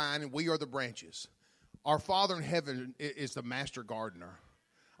is the vine and we are the branches. Our Father in heaven is the master gardener.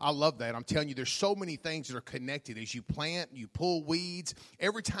 I love that. I'm telling you, there's so many things that are connected. As you plant, you pull weeds.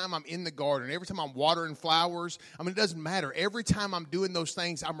 Every time I'm in the garden, every time I'm watering flowers, I mean, it doesn't matter. Every time I'm doing those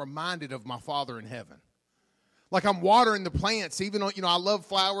things, I'm reminded of my Father in heaven. Like I'm watering the plants, even though, you know, I love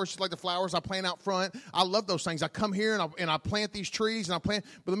flowers, just like the flowers I plant out front. I love those things. I come here and I plant these trees but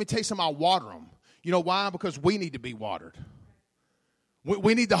let me tell you something, I water them. You know why? Because we need to be watered.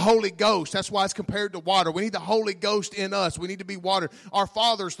 We need the Holy Ghost. That's why it's compared to water. We need the Holy Ghost in us. We need to be watered. Our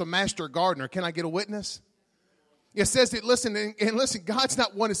Father's the master gardener. Can I get a witness? It says that, listen, God's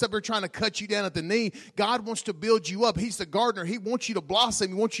not one that's up here trying to cut you down at the knee. God wants to build you up. He's the gardener. He wants you to blossom.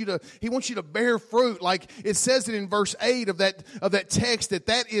 He wants you to bear fruit. Like it says it in verse 8 of that text,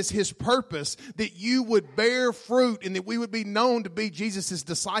 that is his purpose, that you would bear fruit and that we would be known to be Jesus'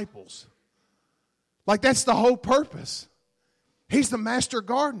 disciples. Like that's the whole purpose. He's the master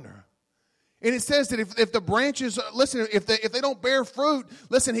gardener. And it says that if the branches, listen, if they don't bear fruit,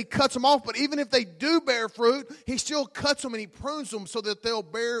 listen, he cuts them off. But even if they do bear fruit, he still cuts them and he prunes them so that they'll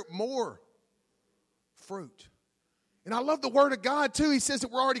bear more fruit. And I love the Word of God, too. He says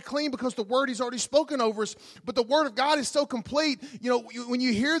that we're already clean because the Word He's already spoken over us. But the Word of God is so complete. You know, when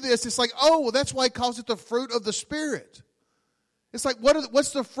you hear this, it's like, oh, well, that's why He calls it the fruit of the Spirit. It's like,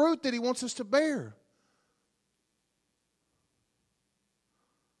 what's the fruit that He wants us to bear?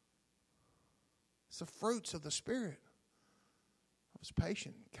 It's the fruits of the Spirit. I was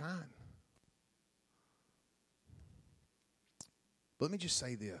patient and kind. But let me just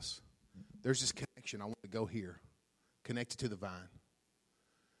say this. There's this connection. I want to go here. Connected to the vine.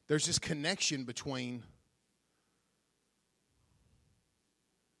 There's this connection between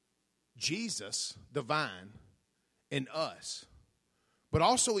Jesus, the vine, and us. But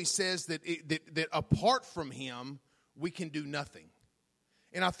also he says that apart from him, we can do nothing.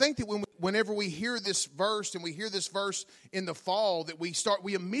 And I think that whenever we hear this verse, and we hear this verse in the fall, that we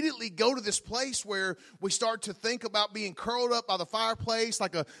immediately go to this place where we start to think about being curled up by the fireplace,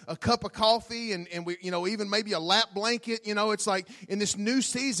 like a cup of coffee, and we, you know, even maybe a lap blanket. You know, it's like in this new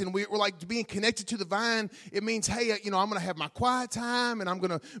season, we're like being connected to the vine. It means, hey, you know, I'm going to have my quiet time, and I'm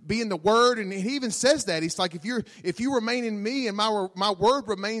going to be in the Word. And he even says that. He's like, if you remain in me, and my Word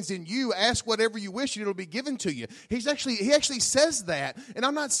remains in you, ask whatever you wish, and it'll be given to you. He actually says that. And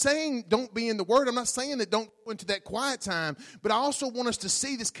I'm not saying don't be in the Word. I'm not saying that don't go into that quiet time. But I also want us to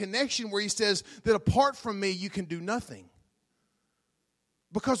see this connection where he says that apart from me, you can do nothing.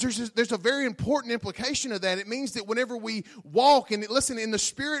 Because there's a very important implication of that. It means that whenever we walk, and listen, in the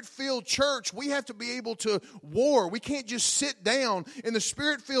Spirit-filled church, we have to be able to war. We can't just sit down. In the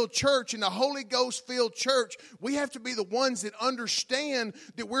Spirit-filled church, in the Holy Ghost-filled church, we have to be the ones that understand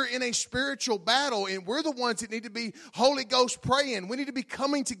that we're in a spiritual battle, and we're the ones that need to be Holy Ghost praying. We need to be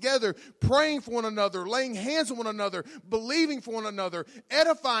coming together, praying for one another, laying hands on one another, believing for one another,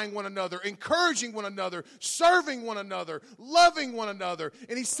 edifying one another, encouraging one another, serving one another, loving one another.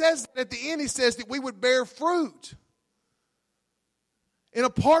 And he says that at the end, he says that we would bear fruit. And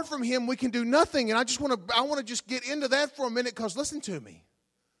apart from him, we can do nothing. And I want to just get into that for a minute, because listen to me.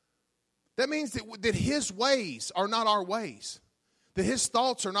 That means that his ways are not our ways. That his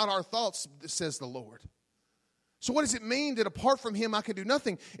thoughts are not our thoughts, says the Lord. So what does it mean that apart from him I can do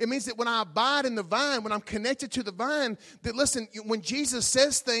nothing? It means that when I abide in the vine, when I'm connected to the vine, that listen, when Jesus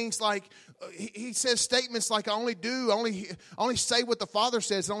says things like, he says statements like, I only say what the Father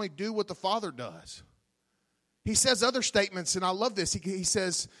says, and only do what the Father does. He says other statements, and I love this. He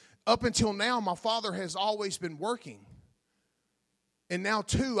says, up until now, my Father has always been working. And now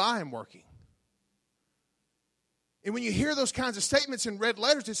too, I am working. And when you hear those kinds of statements in red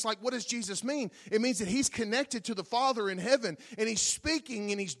letters, it's like, what does Jesus mean? It means that he's connected to the Father in heaven, and he's speaking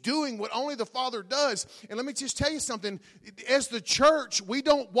and he's doing what only the Father does. And let me just tell you something. As the church, we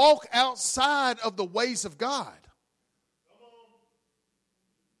don't walk outside of the ways of God.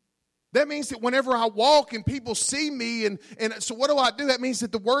 That means that whenever I walk and people see me, and so what do? That means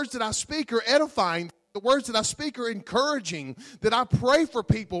that the words that I speak are edifying. The words that I speak are encouraging, that I pray for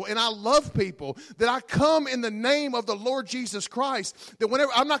people and I love people, that I come in the name of the Lord Jesus Christ, that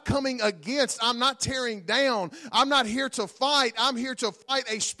whenever I'm not coming against, I'm not tearing down, I'm not here to fight, I'm here to fight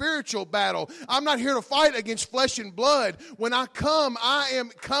a spiritual battle. I'm not here to fight against flesh and blood. When I come, I am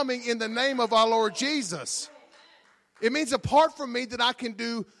coming in the name of our Lord Jesus. It means apart from me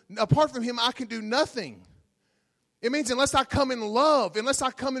apart from him, I can do nothing. It means unless I come in love, unless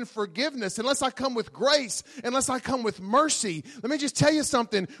I come in forgiveness, unless I come with grace, unless I come with mercy. Let me just tell you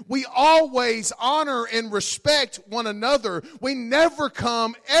something. We always honor and respect one another. We never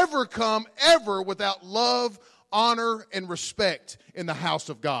come, ever without love, honor, and respect in the house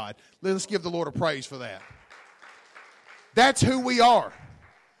of God. Let's give the Lord a praise for that. That's who we are.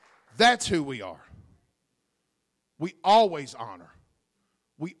 That's who we are. We always honor.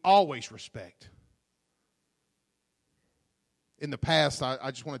 We always respect. In the past, I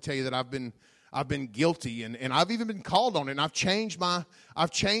just want to tell you that I've been guilty, and I've even been called on it. And I've changed my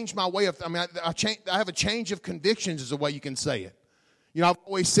way of. I have a change of convictions, is the way you can say it. You know, I've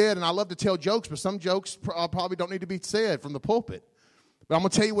always said, and I love to tell jokes, but some jokes probably don't need to be said from the pulpit. But I'm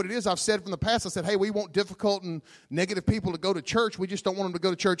going to tell you what it is. I've said from the past. I said, hey, we want difficult and negative people to go to church. We just don't want them to go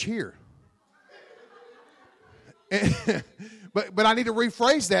to church here. But I need to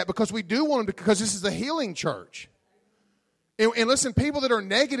rephrase that because we do want them to, because this is a healing church. And listen, people that are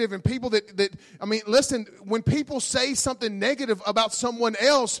negative and people listen, when people say something negative about someone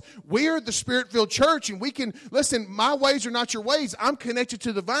else, we're the Spirit-filled church, and we can, listen, my ways are not your ways. I'm connected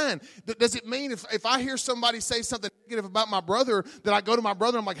to the vine. Does it mean if I hear somebody say something negative about my brother, that I go to my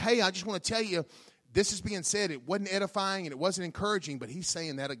brother and I'm like, hey, I just want to tell you, this is being said. It wasn't edifying and it wasn't encouraging, but he's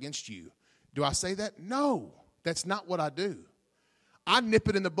saying that against you. Do I say that? No, that's not what I do. I nip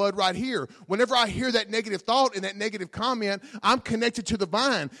it in the bud right here. Whenever I hear that negative thought and that negative comment, I'm connected to the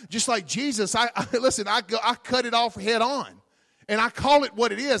vine. Just like Jesus, I cut it off head on. And I call it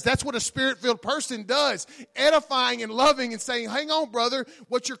what it is. That's what a Spirit-filled person does. Edifying and loving and saying, hang on, brother,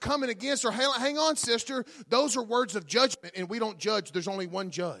 what you're coming against, or hang on, sister. Those are words of judgment, and we don't judge. There's only one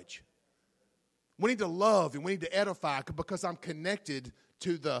judge. We need to love and we need to edify because I'm connected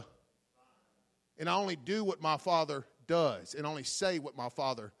to the, and I only do what my Father does and only say what my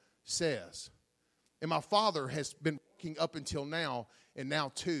Father says. And my Father has been working up until now, and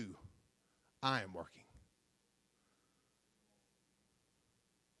now too, I am working.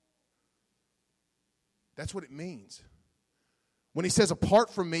 That's what it means. When he says,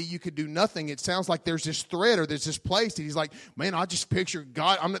 apart from me, you could do nothing, it sounds like there's this thread or there's this place that he's like, man, I just picture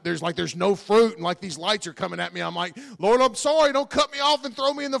God. There's no fruit, and like these lights are coming at me. I'm like, Lord, I'm sorry. Don't cut me off and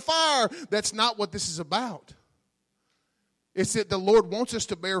throw me in the fire. That's not what this is about. It's that the Lord wants us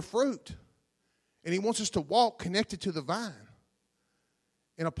to bear fruit, and he wants us to walk connected to the vine.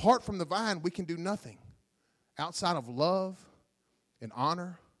 And apart from the vine, we can do nothing outside of love and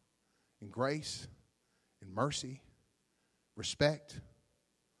honor and grace and mercy, respect.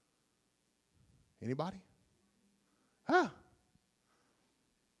 Anybody? But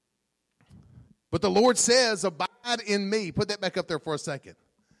the Lord says, abide in me. Put that back up there for a second.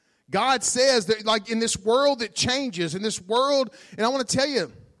 God says that, like, in this world that changes, in this world, and I want to tell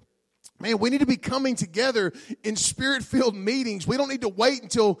you, man, we need to be coming together in Spirit-filled meetings. We don't need to wait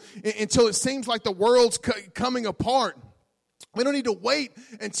until it seems like the world's coming apart. We don't need to wait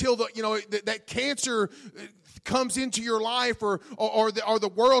until that cancer comes into your life, or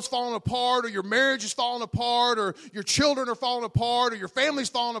the world's falling apart, or your marriage is falling apart, or your children are falling apart, or your family's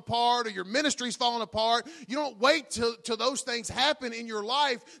falling apart, or your ministry's falling apart. You don't wait till those things happen in your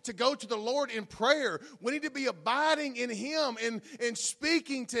life to go to the Lord in prayer. We need to be abiding in him and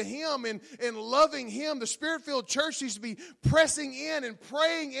speaking to him and loving him. The Spirit-filled church needs to be pressing in and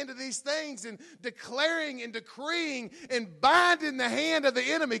praying into these things and declaring and decreeing and binding the hand of the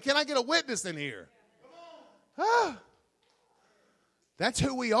enemy. Can I get a witness in here? That's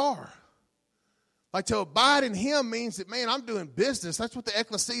who we are. Like, to abide in him means that, man, I'm doing business. That's what the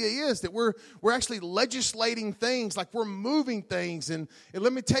ecclesia is, that we're actually legislating things, like we're moving things. And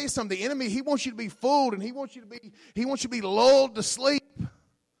let me tell you something, the enemy, he wants you to be fooled, and he wants you to be lulled to sleep.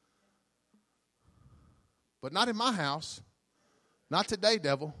 But not in my house. Not today,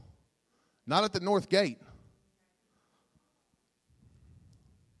 devil. Not at the North Gate.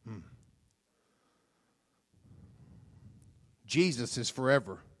 Jesus is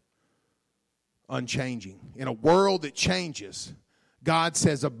forever unchanging. In a world that changes, God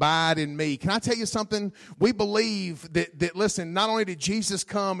says, abide in me. Can I tell you something? We believe that, listen, not only did Jesus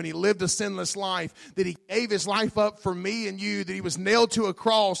come and he lived a sinless life, that he gave his life up for me and you, that he was nailed to a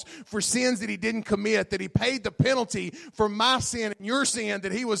cross for sins that he didn't commit, that he paid the penalty for my sin and your sin,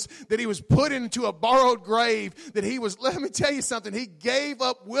 that he was put into a borrowed grave, that he was, let me tell you something, he gave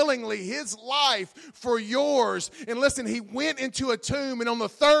up willingly his life for yours. And listen, he went into a tomb, and on the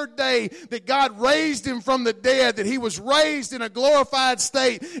third day that God raised him from the dead, that he was raised in a glorified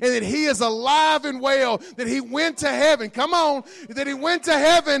state, and that he is alive and well, that he went to heaven. Come on, that he went to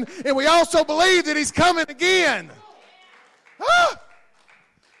heaven, and we also believe that he's coming again.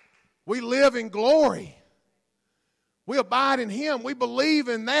 We live in glory. We abide in him. We believe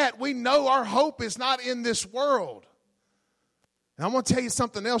in that. We know our hope is not in this world. And I'm going to tell you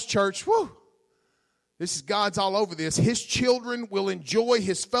something else, church. Woo. This is God's all over this. His children will enjoy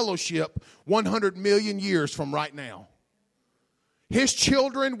his fellowship 100 million years from right now. His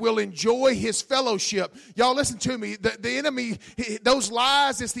children will enjoy his fellowship. Y'all listen to me. The enemy, those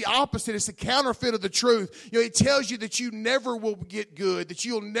lies, it's the opposite. It's the counterfeit of the truth. You know, he tells you that you never will get good, that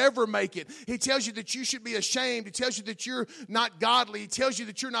you'll never make it. He tells you that you should be ashamed. He tells you that you're not godly. He tells you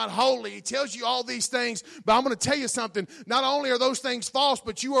that you're not holy. He tells you all these things. But I'm going to tell you something. Not only are those things false,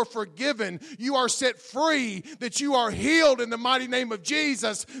 but you are forgiven. You are set free, that you are healed in the mighty name of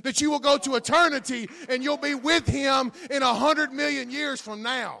Jesus, that you will go to eternity and you'll be with him in 100 million years from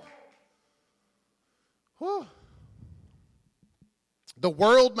now. Whew. The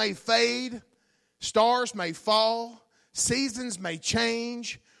world may fade, stars may fall, seasons may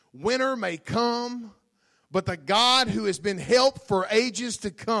change, winter may come, but the God who has been help for ages to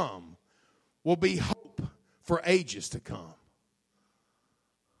come will be hope for ages to come.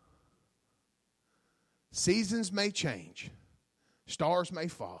 Seasons may change, stars may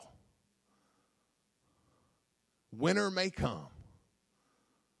fall, winter may come,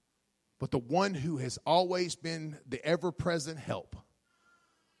 but the one who has always been the ever-present help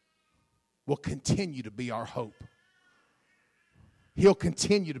will continue to be our hope. He'll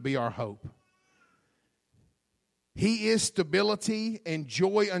continue to be our hope. He is stability and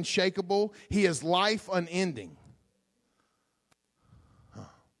joy unshakable. He is life unending.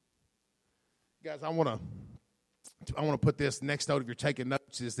 Guys, I want to put this next note if you're taking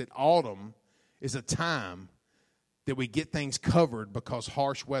notes, is that autumn is a time that we get things covered because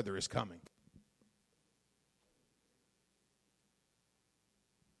harsh weather is coming.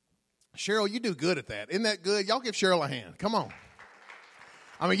 Cheryl, you do good at that. Isn't that good? Y'all give Cheryl a hand. Come on.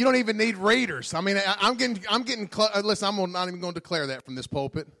 I mean, you don't even need readers. I mean, listen, I'm not even going to declare that from this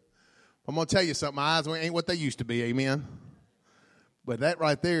pulpit. I'm going to tell you something. My eyes ain't what they used to be. Amen. But that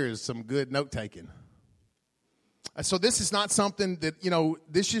right there is some good note taking. So this is not something that,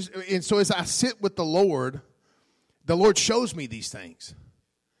 this is, and so as I sit with the Lord shows me these things.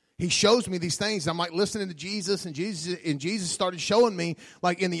 He shows me these things. I'm like listening to Jesus, and Jesus started showing me,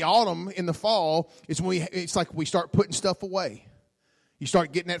 like in the autumn, in the fall, it's like we start putting stuff away. You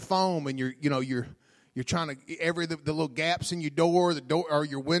start getting that foam, and you're trying to the little gaps in your door or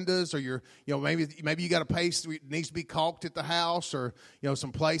your windows, or maybe you got a place that needs to be caulked at the house, or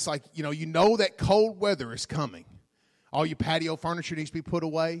some place like that cold weather is coming. All your patio furniture needs to be put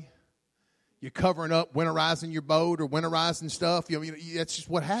away. You're covering up, winterizing your boat or winterizing stuff. That's just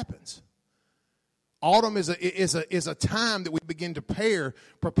what happens. Autumn is a time that we begin to prepare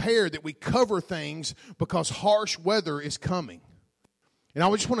that we cover things because harsh weather is coming. And I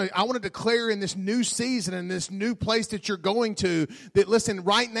want to declare in this new season, in this new place that you're going to, that listen,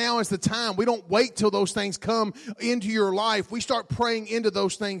 right now is the time. We don't wait till those things come into your life. We start praying into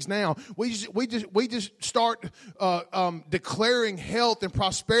those things now. We just start declaring health and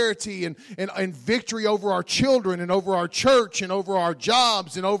prosperity and victory over our children and over our church and over our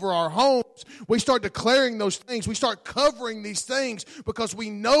jobs and over our homes. We start declaring those things. We start covering these things because we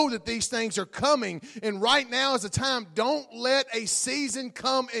know that these things are coming. And right now is the time. Don't let a season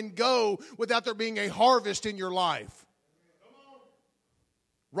come and go without there being a harvest in your life.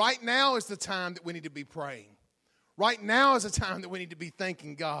 Right now is the time that we need to be praying. Right now is the time that we need to be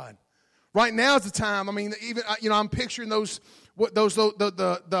thanking God. Right now is the time. I mean, even I'm picturing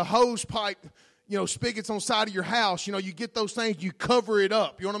the hose pipe, spigots on the side of your house. You get those things, you cover it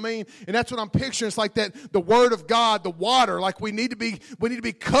up. You know what I mean? And that's what I'm picturing. It's like that, the Word of God, the water. Like we need to be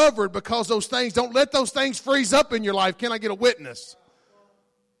covered because those things. Don't let those things freeze up in your life. Can I get a witness?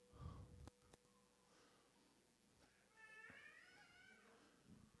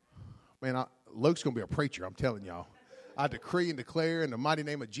 Man, Luke's going to be a preacher, I'm telling y'all. I decree and declare in the mighty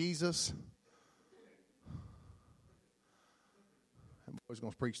name of Jesus. That boy's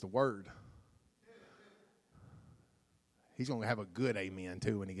going to preach the word. He's going to have a good amen,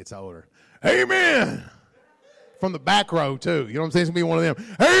 too, when he gets older. Amen! From the back row, too. You know what I'm saying? It's going to be one of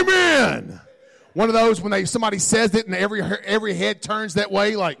them. Amen! One of those when somebody says it and every head turns that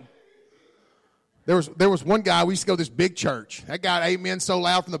way. Like, there was one guy, we used to go to this big church. That guy, amen, so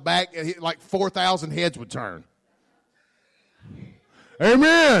loud from the back, like 4,000 heads would turn.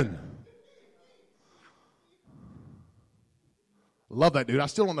 Amen! Love that dude. I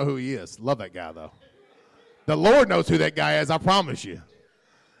still don't know who he is. Love that guy, though. The Lord knows who that guy is, I promise you.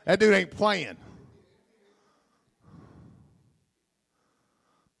 That dude ain't playing.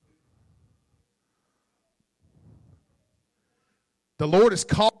 The Lord is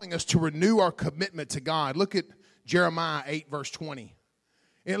calling us to renew our commitment to God. Look at Jeremiah 8, verse 20.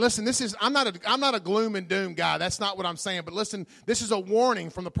 And listen, I'm not a gloom and doom guy. That's not what I'm saying. But listen, this is a warning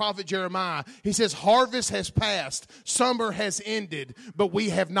from the prophet Jeremiah. He says, harvest has passed, summer has ended, but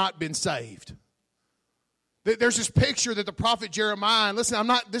we have not been saved. There's this picture that the prophet Jeremiah, and listen, I'm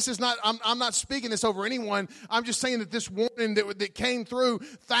not speaking this over anyone. I'm just saying that this warning that came through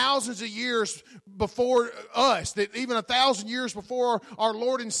thousands of years before us, that even 1,000 years before our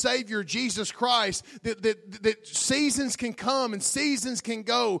Lord and Savior Jesus Christ, that seasons can come and seasons can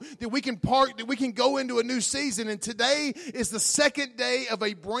go, that we can go into a new season. And today is the second day of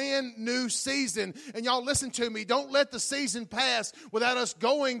a brand new season. And y'all listen to me. Don't let the season pass without us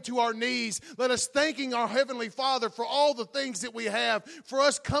going to our knees. Let us thanking our Heavenly Father for all the things that we have, for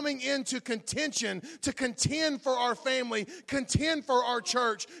us coming into contention to contend for our family, contend for our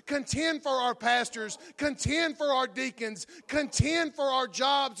church, contend for our pastors, contend for our deacons, contend for our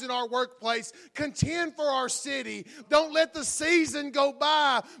jobs in our workplace, contend for our city. Don't let the season go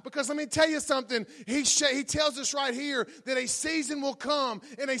by, because let me tell you something. He tells us right here that a season will come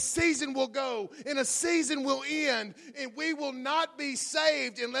and a season will go and a season will end, and we will not be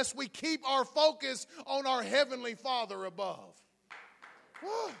saved unless we keep our focus on our Heavenly Father above.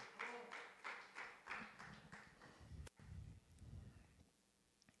 Whew.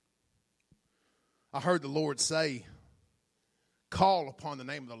 I heard the Lord say, call upon the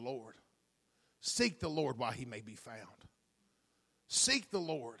name of the Lord. Seek the Lord while he may be found. Seek the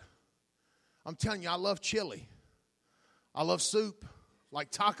Lord. I'm telling you, I love chili. I love soup,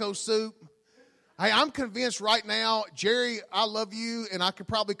 like taco soup. Hey, I'm convinced right now, Jerry, I love you, and I could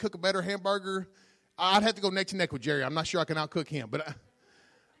probably cook a better hamburger. I'd have to go neck to neck with Jerry. I'm not sure I can outcook him. But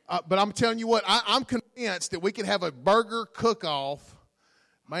I'm telling you what, I'm convinced that we could have a burger cook-off.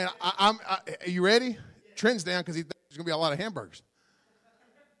 Man, are you ready? Trent's down because he thinks there's going to be a lot of hamburgers.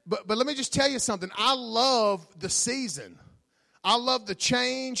 But let me just tell you something. I love the season. I love the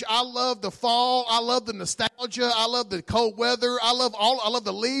change. I love the fall. I love the nostalgia. I love the cold weather. I love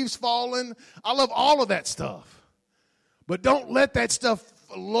the leaves falling. I love all of that stuff. But don't let that stuff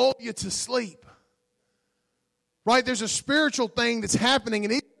lull you to sleep. Right? There's a spiritual thing that's happening,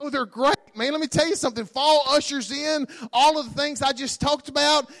 and even though they're great, man, let me tell you something. Fall ushers in all of the things I just talked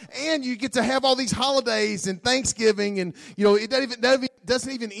about, and you get to have all these holidays and Thanksgiving, and it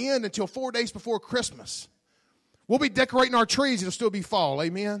doesn't even end until 4 days before Christmas. We'll be decorating our trees. It'll still be fall.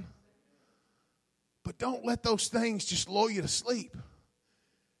 Amen? But don't let those things just lull you to sleep.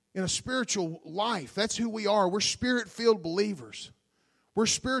 In a spiritual life, that's who we are. We're spirit-filled believers. We're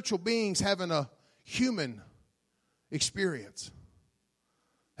spiritual beings having a human experience.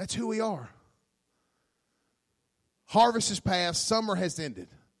 That's who we are. Harvest has passed. Summer has ended.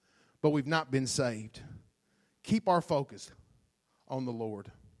 But we've not been saved. Keep our focus on the Lord.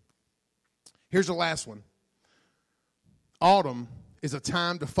 Here's the last one. Autumn is a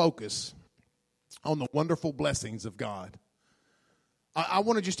time to focus on the wonderful blessings of God. I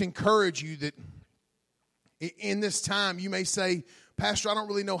want to just encourage you that in this time you may say, Pastor, I don't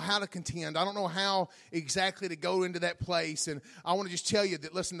really know how to contend. I don't know how exactly to go into that place. And I want to just tell you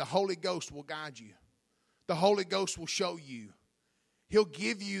that, listen, the Holy Ghost will guide you. The Holy Ghost will show you. He'll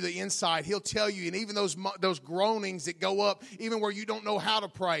give you the insight. He'll tell you. And even those groanings that go up, even where you don't know how to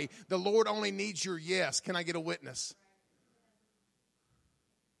pray, the Lord only needs your yes. Can I get a witness?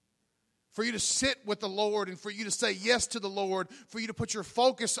 For you to sit with the Lord and for you to say yes to the Lord, for you to put your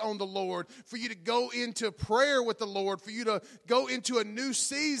focus on the Lord, for you to go into prayer with the Lord, for you to go into a new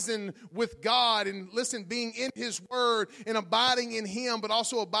season with God and listen, being in His Word and abiding in Him, but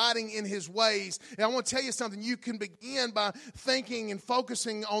also abiding in His ways. And I want to tell you something. You can begin by thinking and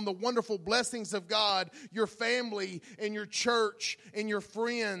focusing on the wonderful blessings of God, your family and your church and your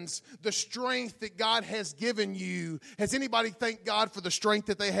friends, the strength that God has given you. Has anybody thanked God for the strength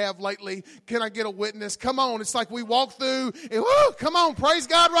that they have lately? Can I get a witness? Come on. It's like we walk through and come on, praise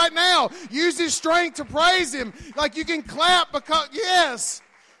God right now. Use His strength to praise Him. Like you can clap because, yes,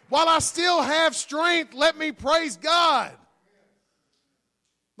 while I still have strength, let me praise God.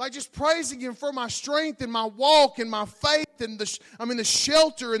 Like just praising Him for my strength and my walk and my faith and the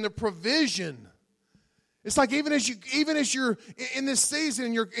shelter and the provision. It's like even as you're in this season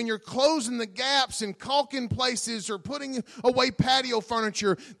and you're closing the gaps and caulking places or putting away patio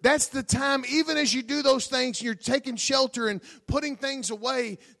furniture, that's the time, even as you do those things, you're taking shelter and putting things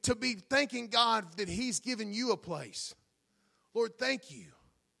away, to be thanking God that He's given you a place. Lord, thank you.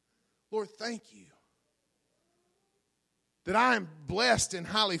 Lord, thank you. That I am blessed and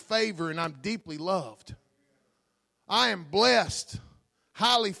highly favored and I'm deeply loved. I am blessed,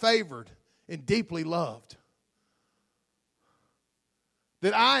 highly favored, and deeply loved.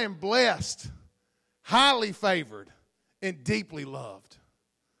 That I am blessed, highly favored, and deeply loved.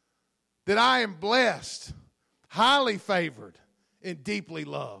 That I am blessed, highly favored, and deeply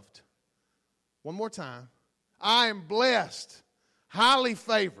loved. One more time. I am blessed, highly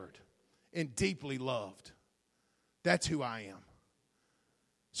favored, and deeply loved. That's who I am.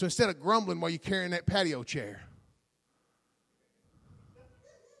 So instead of grumbling while you're carrying that patio chair,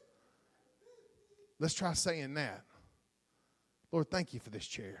 let's try saying that. Lord, thank you for this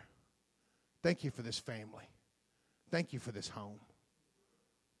chair. Thank you for this family. Thank you for this home.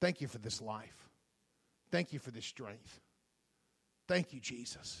 Thank you for this life. Thank you for this strength. Thank you,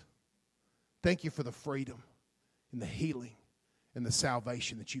 Jesus. Thank you for the freedom and the healing and the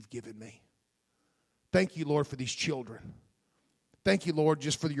salvation that you've given me. Thank you, Lord, for these children. Thank you, Lord,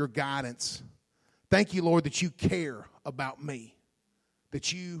 just for your guidance. Thank you, Lord, that you care about me,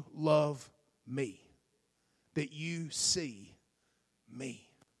 that you love me, that you see me.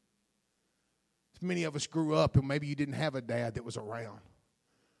 Many of us grew up and maybe you didn't have a dad that was around.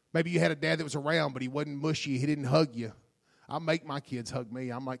 Maybe you had a dad that was around, but he wasn't mushy. He didn't hug you. I make my kids hug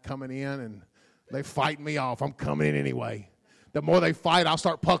me. I'm like coming in and they fight me off. I'm coming in anyway. The more they fight, I'll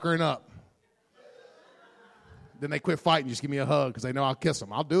start puckering up. Then they quit fighting, just give me a hug because they know I'll kiss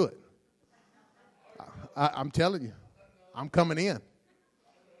them. I'll do it. I'm telling you, I'm coming in.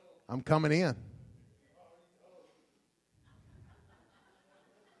 I'm coming in.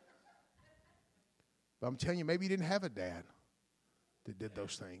 But I'm telling you, maybe you didn't have a dad that did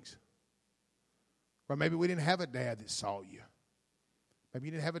those things. Or maybe we didn't have a dad that saw you. Maybe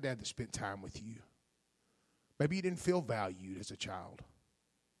you didn't have a dad that spent time with you. Maybe you didn't feel valued as a child.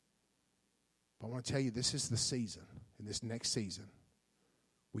 But I want to tell you, this is the season, in this next season,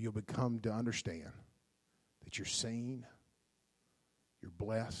 where you'll become to understand that you're seen, you're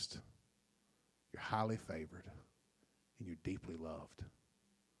blessed, you're highly favored, and you're deeply loved.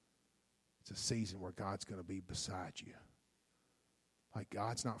 It's a season where God's going to be beside you. Like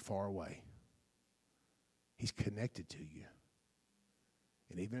God's not far away. He's connected to you.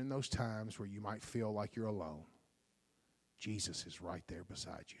 And even in those times where you might feel like you're alone, Jesus is right there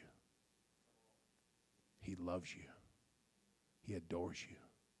beside you. He loves you. He adores you.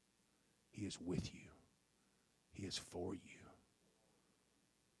 He is with you. He is for you.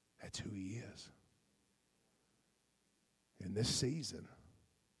 That's who He is. In this season,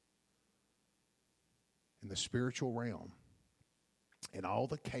 in the spiritual realm, in all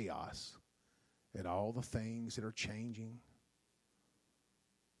the chaos, and all the things that are changing,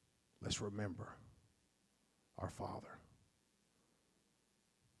 let's remember our Father.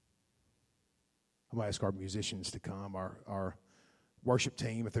 I'm going to ask our musicians to come, our worship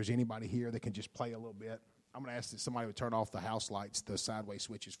team. If there's anybody here that can just play a little bit, I'm going to ask that somebody would turn off the house lights, the sideways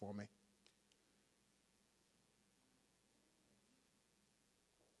switches for me.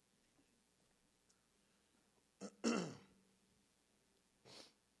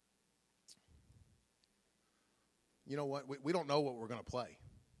 You know what? We don't know what we're going to play.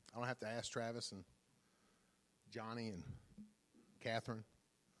 I don't have to ask Travis and Johnny and Catherine.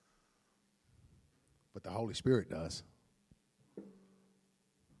 But the Holy Spirit does. The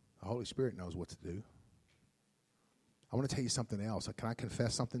Holy Spirit knows what to do. I want to tell you something else. Can I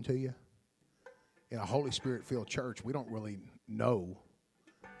confess something to you? In a Holy Spirit-filled church, we don't really know.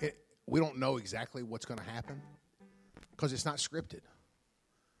 We don't know exactly what's going to happen because it's not scripted.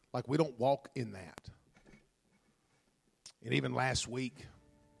 Like, we don't walk in that. And even last week,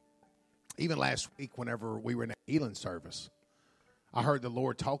 whenever we were in that healing service, I heard the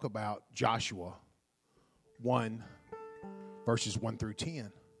Lord talk about Joshua 1, verses 1 through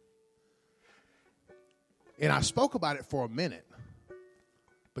 10. And I spoke about it for a minute.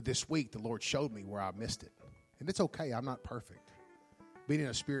 But this week, the Lord showed me where I missed it. And it's okay. I'm not perfect. Being in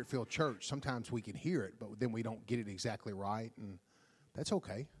a Spirit-filled church, sometimes we can hear it, but then we don't get it exactly right. And that's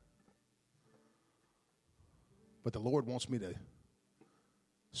okay. But the Lord wants me to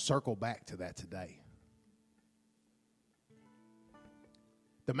circle back to that today.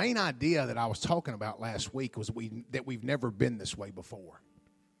 The main idea that I was talking about last week was that we've never been this way before.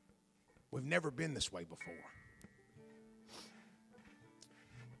 We've never been this way before.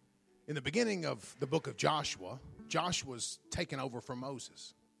 In the beginning of the book of Joshua, Joshua's taken over from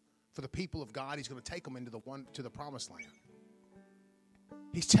Moses. For the people of God, he's going to take them into the promised land.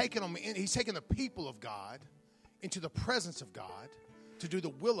 He's taken the people of God into the presence of God to do the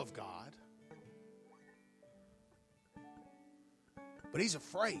will of God. But he's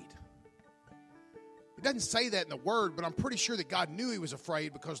afraid. It doesn't say that in the word, but I'm pretty sure that God knew he was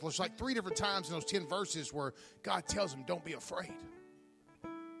afraid, because there's like 3 different times in those 10 verses where God tells him, don't be afraid.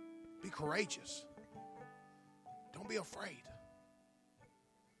 Be courageous. Don't be afraid.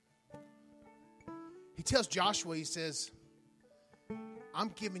 He tells Joshua, he says, I'm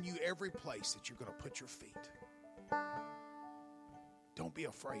giving you every place that you're going to put your feet. Don't be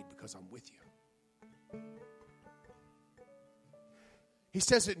afraid, because I'm with you. He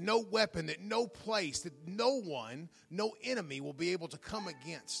says that no weapon, that no place, that no one, no enemy will be able to come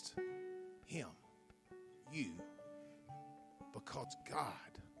against him, you, because God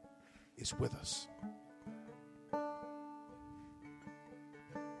is with us.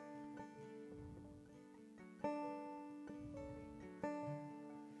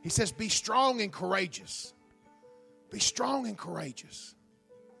 He says, be strong and courageous. Be strong and courageous.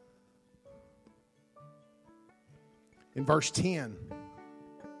 In verse 10,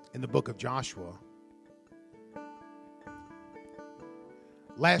 in the book of Joshua,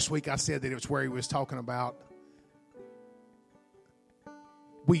 last week I said that it was where he was talking about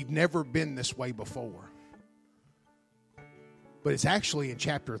we've never been this way before. But it's actually in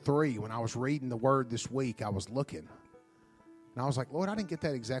chapter 3. When I was reading the word this week, I was looking. And I was like, Lord, I didn't get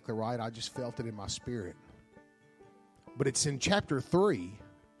that exactly right. I just felt it in my spirit. But it's in chapter 3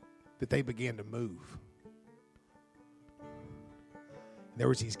 that they began to move. And there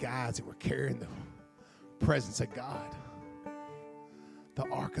was these guys that were carrying the presence of God, the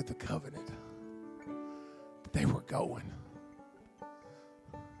Ark of the Covenant. They were going.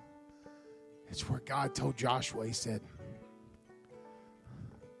 It's where God told Joshua, he said,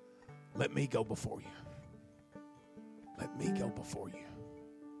 let me go before you. Let me go before you.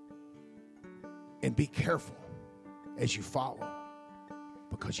 And be careful as you follow,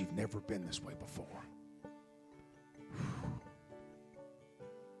 because you've never been this way before.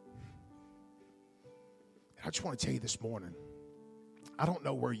 I just want to tell you this morning, I don't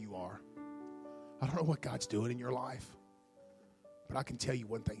know where you are. I don't know what God's doing in your life. But I can tell you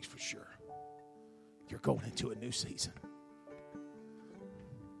one thing's for sure. You're going into a new season.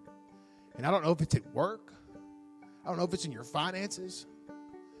 And I don't know if it's at work. I don't know if it's in your finances.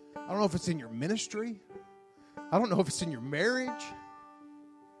 I don't know if it's in your ministry. I don't know if it's in your marriage.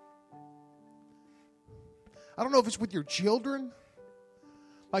 I don't know if it's with your children.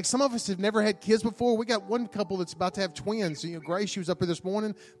 Like some of us have never had kids before. We got one couple that's about to have twins. So, Grace, she was up here this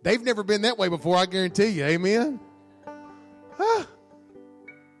morning. They've never been that way before, I guarantee you. Amen? But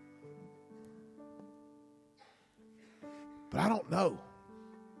I don't know.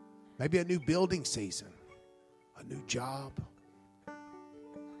 Maybe a new building season, a new job,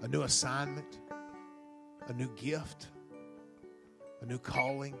 a new assignment, a new gift, a new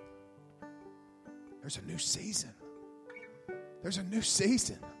calling. There's a new season. There's a new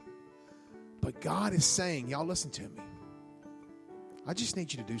season. But God is saying, y'all listen to me. I just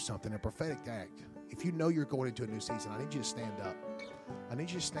need you to do something, a prophetic act. If you know you're going into a new season, I need you to stand up. I need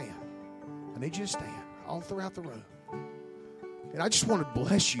you to stand. I need you to stand all throughout the room. And I just want to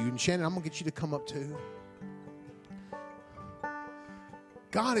bless you. And Shannon, I'm going to get you to come up too.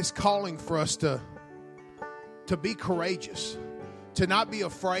 God is calling for us to be courageous, to not be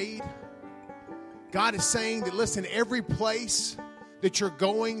afraid. God is saying that, listen, every place that you're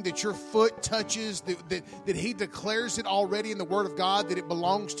going, that your foot touches, that He declares it already in the Word of God, that it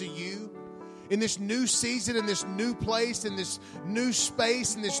belongs to you. In this new season, in this new place, in this new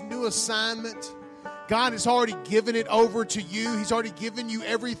space, in this new assignment, God has already given it over to you. He's already given you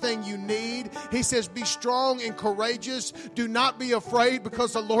everything you need. He says, be strong and courageous. Do not be afraid,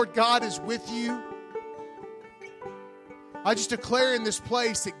 because the Lord God is with you. I just declare in this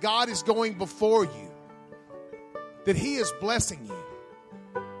place that God is going before you, that He is blessing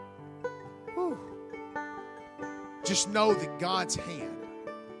you. Whew. Just know that God's hand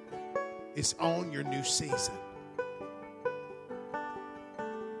is on your new season.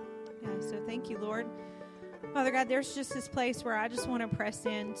 So thank you, Lord. Father God, there's just this place where I just want to press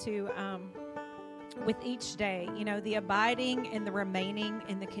into with each day, the abiding and the remaining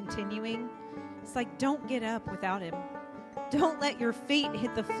and the continuing. It's like, don't get up without Him. Don't let your feet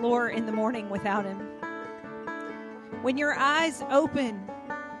hit the floor in the morning without Him. When your eyes open,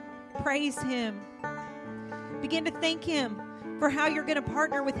 praise Him. Begin to thank Him for how you're going to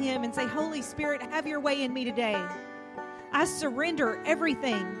partner with Him and say, Holy Spirit, have your way in me today. I surrender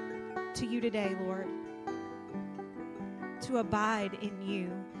everything to you today, Lord, to abide in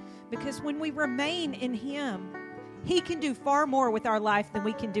you. Because when we remain in Him, He can do far more with our life than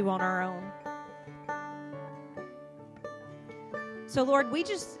we can do on our own. So, Lord,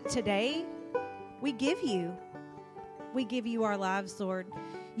 today, we give you our lives, Lord.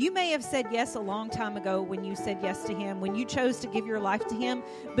 You may have said yes a long time ago when you said yes to Him, when you chose to give your life to Him.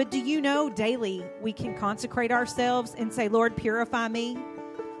 But do you know daily we can consecrate ourselves and say, Lord, purify me.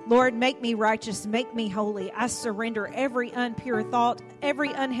 Lord, make me righteous, make me holy. I surrender every impure thought,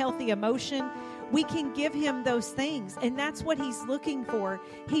 every unhealthy emotion. We can give Him those things, and that's what He's looking for.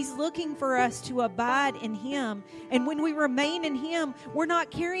 He's looking for us to abide in Him. And when we remain in Him, we're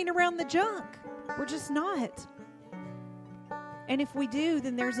not carrying around the junk. We're just not. And if we do,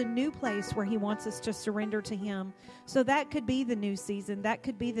 then there's a new place where He wants us to surrender to Him. So that could be the new season. That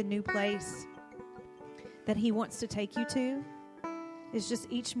could be the new place that He wants to take you to. It's just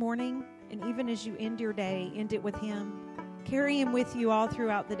each morning, and even as you end your day, end it with Him. Carry Him with you all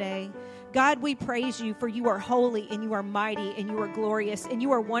throughout the day. God, we praise you, for you are holy and you are mighty and you are glorious and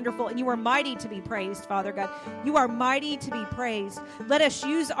you are wonderful and you are mighty to be praised, Father God. You are mighty to be praised. Let us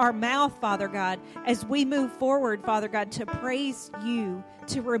use our mouth, Father God, as we move forward, Father God, to praise you,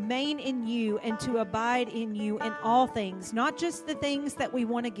 to remain in you, and to abide in you in all things, not just the things that we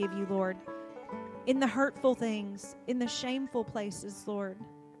want to give you, Lord, in the hurtful things, in the shameful places, Lord.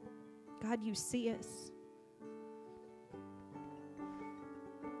 God, you see us.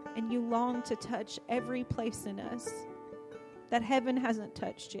 And you long to touch every place in us that heaven hasn't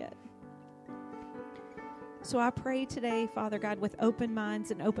touched yet. So I pray today, Father God, with open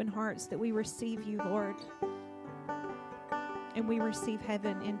minds and open hearts, that we receive you, Lord, and we receive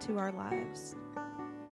heaven into our lives.